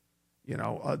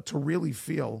 To really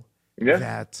feel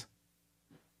that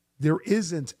there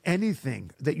isn't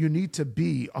anything that you need to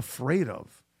be afraid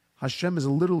of. Hashem is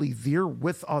literally there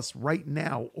with us right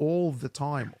now, all the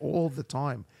time.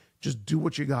 Just do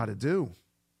what you got to do.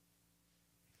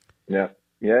 Yeah,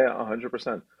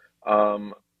 100%.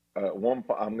 I'm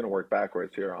going to work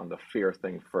backwards here on the fear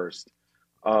thing first.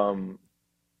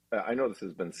 I know this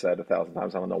has been said 1,000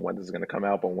 times. I don't know when this is going to come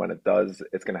out, but when it does,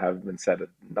 it's going to have been said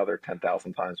another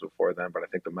 10,000 times before then. But I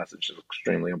think the message is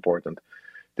extremely important.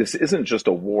 This isn't just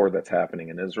a war that's happening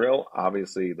in Israel.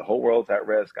 Obviously, the whole world's at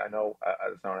risk. I know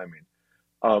that's not what I mean.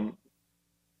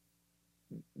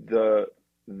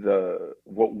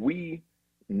 What we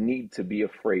need to be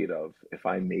afraid of, if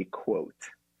I may quote,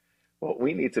 what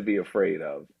we need to be afraid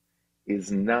of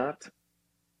is not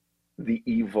the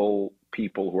evil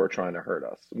people who are trying to hurt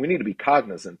us. We need to be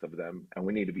cognizant of them, and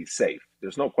we need to be safe.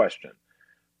 There's no question.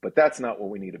 But that's not what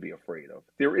we need to be afraid of.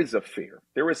 There is a fear.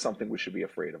 There is something we should be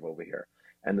afraid of over here.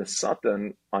 And the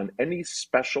Satan, on any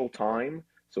special time,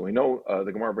 so we know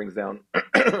the Gemara brings down,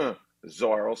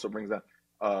 Zohar also brings down,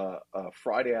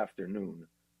 Friday afternoon,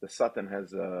 the Satan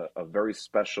has a very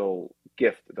special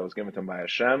gift that was given to him by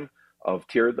Hashem of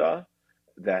Tirda,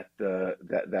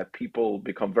 that people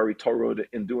become very Torah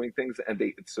in doing things, and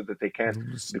so that they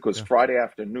can, because Friday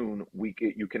afternoon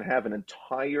you can have an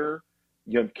entire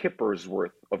Yom Kippur's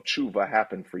worth of tshuva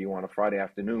happen for you on a Friday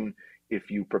afternoon if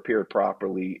you prepare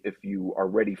properly, if you are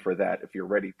ready for that, if you're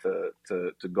ready to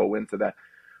go into that.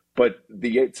 But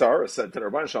the Yetzer Hara said to the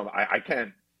Rebbeinu Shalom, I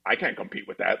can't compete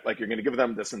with that. Like, you're going to give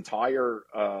them this entire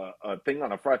thing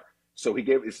on a Friday. So he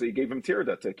gave him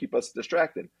Tirda to keep us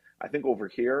distracted. I think over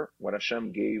here, what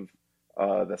Hashem gave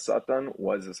the Satan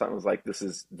was like, this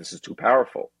is too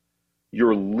powerful.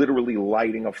 You're literally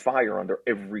lighting a fire under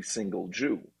every single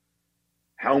Jew.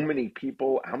 How many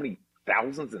people, how many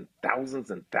thousands and thousands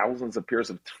and thousands of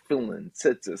pairs of tefillin,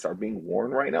 tzitzis are being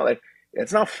worn right now? Like,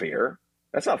 it's not fair.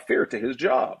 That's not fair to his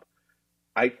job.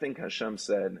 I think Hashem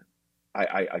said,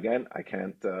 I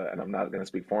can't, and I'm not going to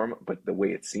speak for him, but the way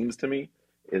it seems to me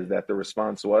is that the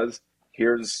response was,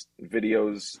 here's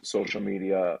videos, social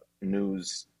media,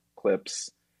 news,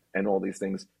 clips, and all these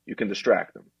things. You can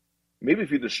distract them. Maybe if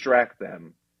you distract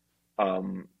them,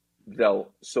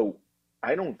 so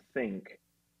I don't think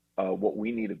what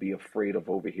we need to be afraid of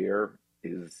over here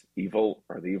is evil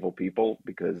or the evil people,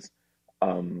 because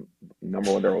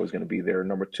number one, they're always going to be there.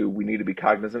 Number two, we need to be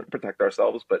cognizant and protect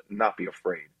ourselves, but not be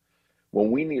afraid. What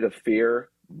we need to fear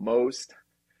most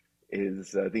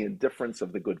is the indifference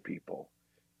of the good people.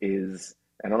 And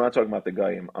I'm not talking about the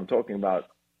Goyim, I'm talking about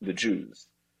the Jews.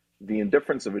 The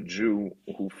indifference of a Jew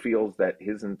who feels that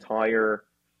his entire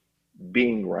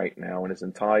being right now and his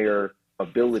entire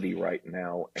ability right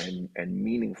now and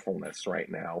meaningfulness right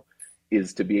now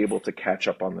is to be able to catch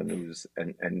up on the news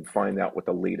and find out what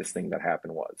the latest thing that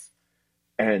happened was.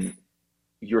 And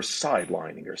you're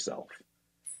sidelining yourself.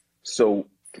 So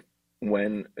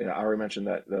when I already mentioned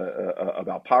that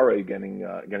about Paray getting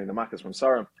the makas from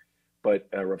Sarah, but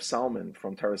Rav Salman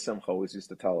from Torah Simcha always used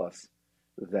to tell us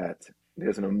that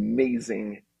there's an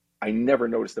amazing, I never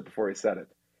noticed it before he said it,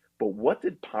 but what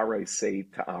did Paray say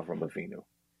to Avram Avinu?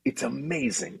 It's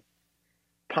amazing.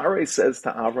 Paray says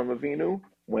to Avram Avinu,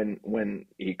 when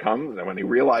he comes and when he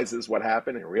realizes what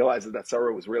happened and realizes that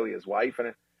Sarah was really his wife,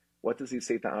 and what does he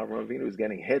say to Avram Avinu? He's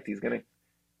getting hit.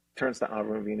 Turns to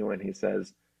Avram Avinu and he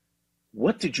says,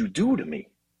 "What did you do to me?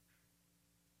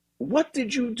 What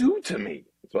did you do to me?"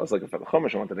 So I was looking for the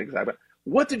Chumash, I wanted the exact, but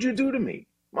what did you do to me?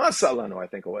 Masalanu, I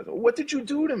think it was. What did you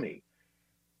do to me?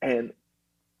 And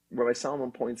Rabbi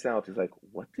Solomon points out, he's like,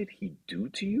 what did he do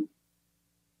to you?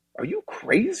 Are you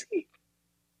crazy?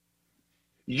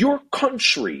 Your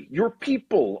country, your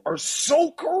people are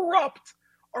so corrupt,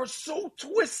 are so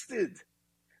twisted,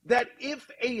 that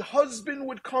if a husband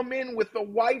would come in with a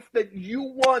wife that you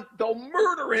want, they'll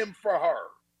murder him for her.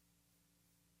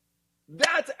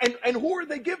 And who are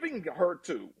they giving her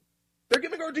to? They're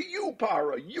giving her to you,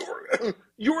 Para.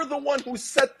 You're the one who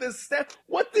set this step.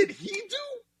 What did he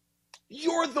do?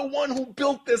 You're the one who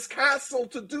built this castle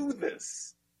to do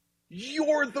this. I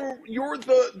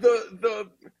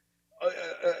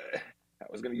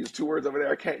was going to use two words over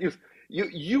there I can't use.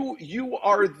 You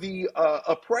are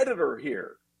a predator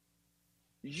here.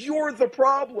 You're the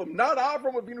problem, not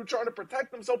Avram Avinu trying to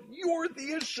protect himself. You're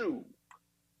the issue.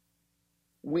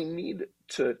 we need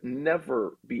to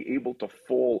never be able to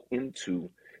fall into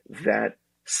that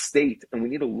state. And we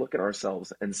need to look at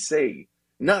ourselves and say,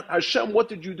 not Hashem, what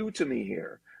did you do to me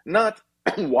here? Not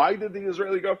why did the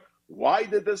Israeli go? Why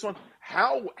did this one?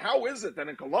 How is it that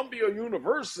in Columbia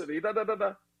University,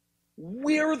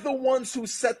 we're the ones who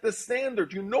set the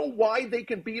standard? You know why they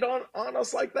can beat on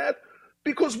us like that?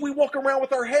 Because we walk around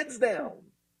with our heads down.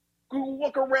 We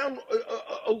walk around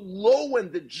low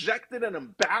and dejected and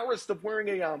embarrassed of wearing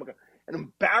a yarmulke and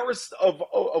embarrassed of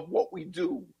what we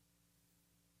do.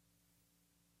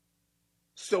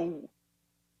 So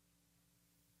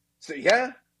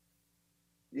yeah,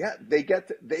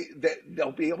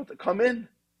 they'll be able to come in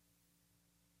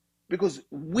because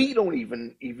we don't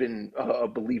even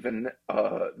believe in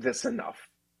this enough.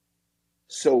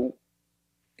 So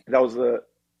that was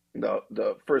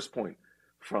the first point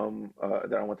from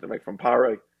that I wanted to make from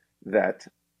Paray, that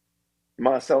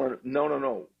Marcel,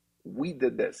 no, we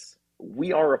did this.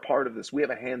 We are a part of this. We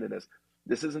have a hand in this.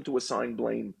 This isn't to assign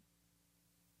blame.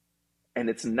 And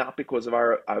it's not because of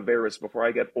our Averis. Before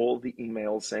I get all the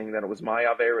emails saying that it was my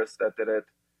Averis that did it,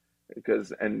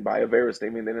 and by Averis they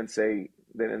mean they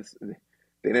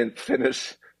didn't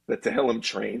finish the Tehillim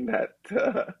train that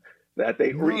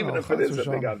they, or even if it is a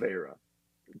big Avera.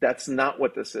 That's not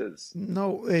what this is.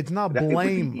 No, it's not blame.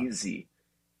 It would be easy.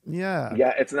 Yeah,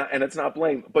 it's not, and it's not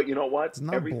blame. But you know what? It's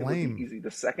not Everything blame. would be easy.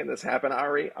 The second this happened,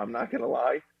 Ari, I'm not gonna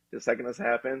lie. The second this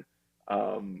happened,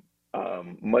 Motzei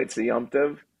Yom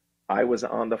Tov, I was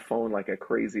on the phone like a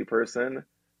crazy person.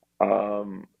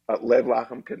 Lev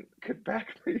Lachem could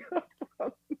back me up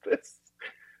on this.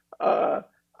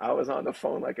 I was on the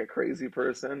phone like a crazy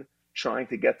person trying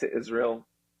to get to Israel,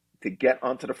 to get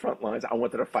onto the front lines. I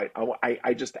wanted to fight.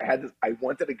 I just had this, I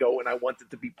wanted to go and I wanted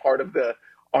to be part of the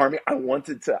army. I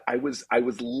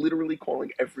was literally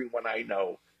calling everyone I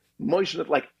know. Moshe,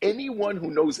 like anyone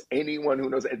who knows,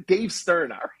 and Dave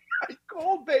Stern. I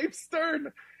called Dave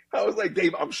Stern. I was like,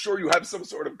 Dave, I'm sure you have some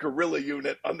sort of guerrilla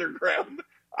unit underground.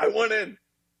 I went in.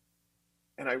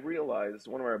 And I realized,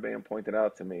 one of our band pointed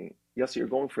out to me, yes, you're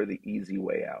going for the easy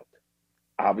way out.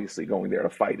 Obviously, going there to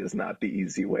fight is not the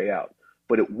easy way out.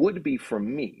 But it would be for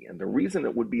me. And the reason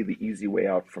it would be the easy way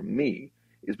out for me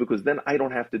is because then I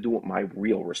don't have to do what my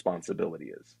real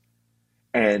responsibility is.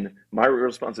 And my real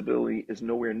responsibility is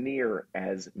nowhere near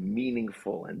as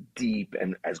meaningful and deep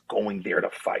and as going there to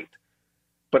fight.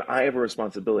 But I have a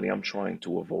responsibility I'm trying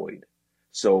to avoid.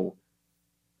 So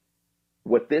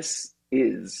what this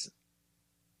is,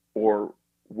 or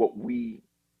what we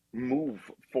move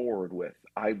forward with,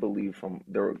 I believe from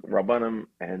the Rabbanim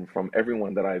and from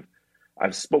everyone that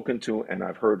I've spoken to and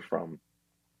I've heard from,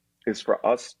 is for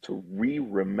us to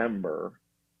remember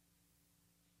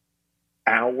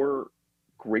our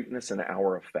greatness and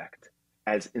our effect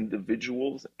as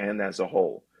individuals and as a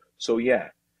whole. So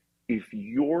yeah, if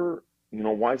you're,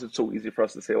 why is it so easy for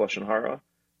us to say Lashon Hara?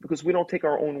 Because we don't take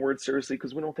our own words seriously,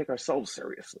 because we don't take ourselves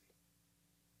seriously.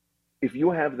 If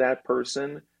you have that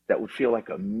person that would feel like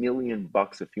 $1 million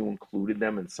if you included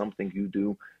them in something you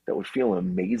do, that would feel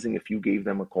amazing if you gave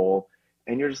them a call,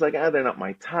 and you're just like, they're not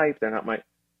my type,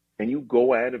 and you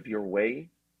go out of your way,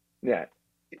 yeah,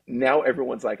 now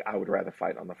everyone's like, I would rather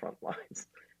fight on the front lines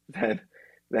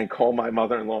than call my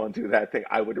mother-in-law and do that thing.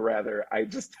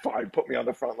 Fine, put me on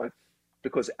the front line.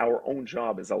 Because our own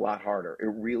job is a lot harder. It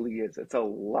really is. It's a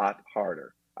lot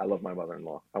harder. I love my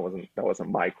mother-in-law. That wasn't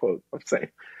my quote. I'm saying,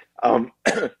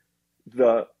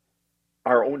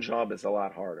 our own job is a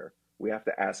lot harder. We have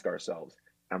to ask ourselves,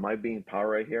 am I being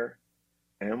Paray here?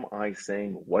 Am I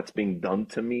saying what's being done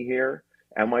to me here?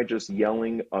 Am I just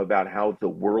yelling about how the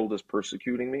world is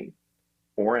persecuting me?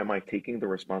 Or am I taking the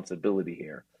responsibility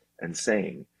here and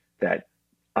saying that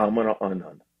Amana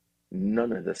Anan,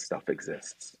 none of this stuff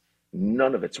exists.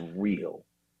 None of it's real.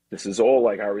 This is all,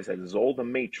 like I always said, this is all the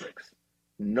Matrix.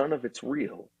 None of it's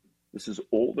real. This is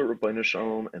all the Rabbeinu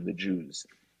Shalom and the Jews.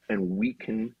 And we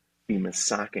can be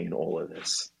masaking all of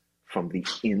this from the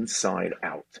inside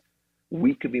out.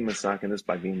 We could be masaking this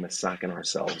by being masaking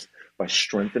ourselves, by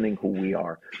strengthening who we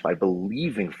are, by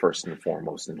believing first and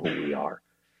foremost in who we are,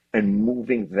 and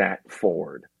moving that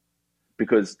forward.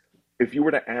 Because if you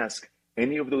were to ask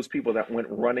any of those people that went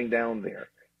running down there,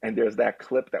 and there's that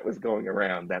clip that was going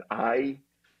around that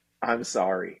I'm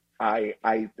sorry. I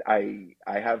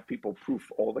have people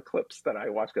proof all the clips that I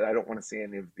watch because I don't want to see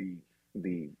any of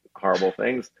the horrible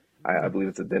things. I believe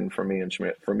it's a din for me and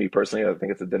Shmir. For me personally, I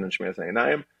think it's a din and Shmir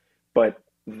Sayinayim. But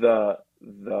the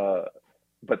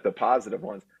positive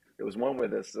ones. There was one where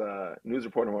this news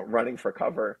reporter went running for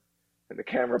cover, and the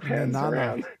camera pans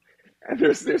around, and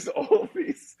there's all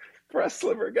these press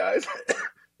sliver guys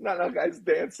not enough guys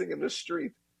dancing in the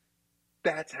street.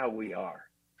 That's how we are.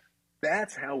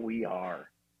 That's how we are.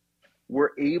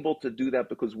 We're able to do that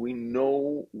because we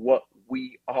know what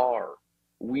we are.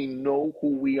 We know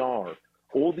who we are.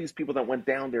 All these people that went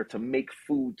down there to make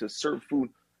food, to serve food,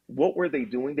 what were they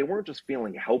doing? They weren't just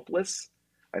feeling helpless.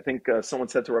 I think someone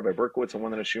said to Rabbi Berkowitz in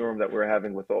one of the shiurim that we were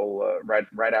having with all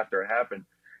right after it happened,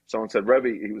 someone said,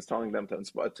 Rebbe, he was telling them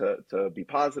to be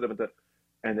positive,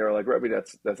 and they were like, Rebbe,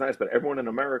 that's nice, but everyone in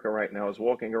America right now is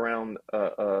walking around,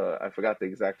 I forgot the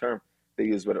exact term they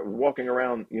used, but walking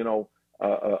around,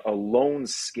 alone,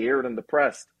 scared, and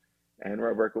depressed. And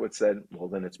Rabbi Berkowitz said, well,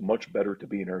 then it's much better to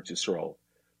be in Eretz Yisrael.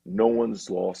 No one's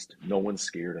lost, no one's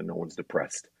scared, and no one's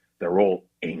depressed. They're all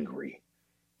angry.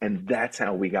 And that's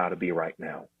how we got to be right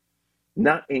now.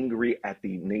 Not angry at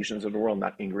the nations of the world,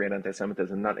 not angry at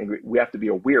anti-Semitism, not angry. We have to be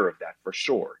aware of that for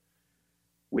sure.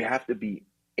 We have to be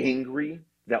angry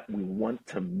that we want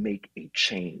to make a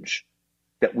change,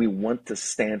 that we want to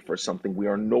stand for something. We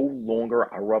are no longer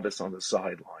Aravis on the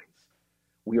sidelines.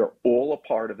 We are all a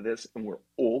part of this, and we're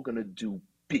all going to do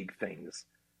big things,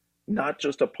 not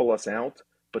just to pull us out,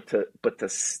 but to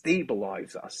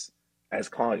stabilize us as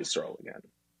Klal Yisrael again.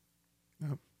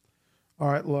 Yep. All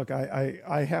right, look,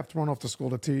 I have to run off to school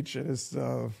to teach. It is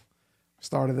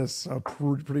started this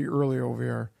pretty early over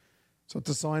here. So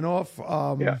to sign off,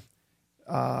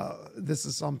 this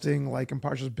is something like in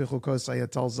Parshas Bechukos,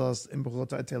 it tells us,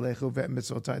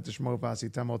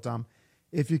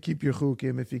 if you keep your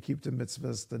chukim, if you keep the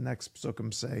mitzvahs, the next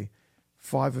psukim say,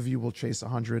 5 of you will chase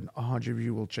 100, 100 of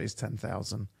you will chase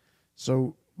 10,000.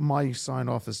 So my sign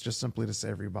off is just simply to say,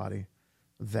 everybody,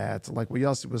 that like what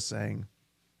Yossi was saying,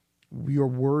 your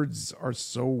words are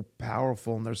so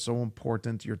powerful and they're so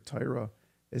important. Your Torah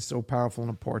is so powerful and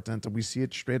important. And we see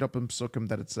it straight up in Psukim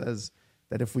that it says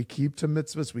that if we keep to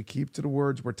mitzvahs, we keep to the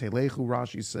words, where Telechu,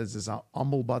 Rashi says, is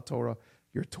Amul Ba Torah,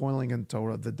 you're toiling in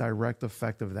Torah. The direct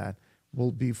effect of that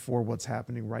will be for what's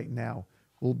happening right now,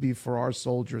 will be for our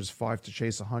soldiers, 5 to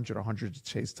chase 100, 100 to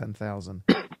chase 10,000.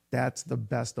 That's the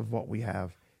best of what we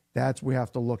have. That's we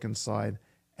have to look inside.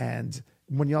 And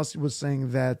when Yossi was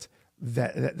saying that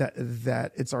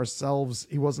it's ourselves,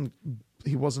 he wasn't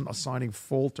assigning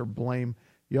fault or blame.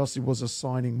 Yossi was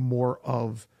assigning more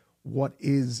of what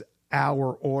is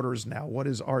our orders now, what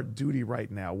is our duty right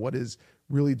now, what is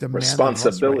really demanding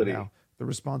responsibility. Us right now. The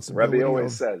responsibility. Rebbe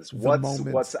always says,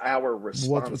 what's our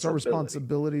responsibility? What's our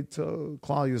responsibility to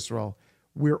Klal Yisrael?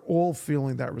 We're all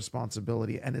feeling that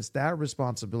responsibility, and it's that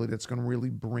responsibility that's going to really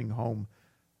bring home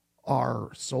our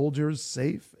soldiers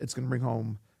safe. It's going to bring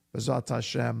home, B'ezrat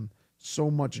Hashem, so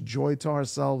much joy to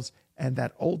ourselves, and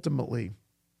that ultimately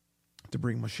to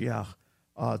bring Mashiach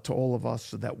to all of us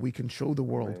so that we can show the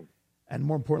world, right, and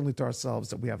more importantly to ourselves,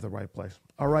 that we have the right place.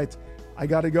 All right, I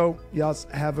got to go. Yes,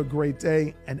 have a great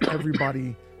day, and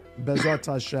everybody, B'ezrat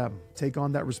Hashem, take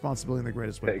on that responsibility in the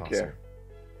greatest way possible. Take care.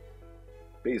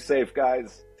 Be safe,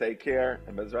 guys. Take care,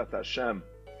 and B'ezrat Hashem.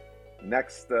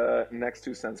 Next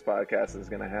 2 Cents podcast is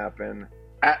going to happen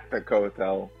at the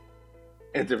Kotel,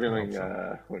 interviewing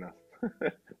who knows.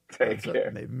 Take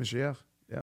care. Maybe Mashiach.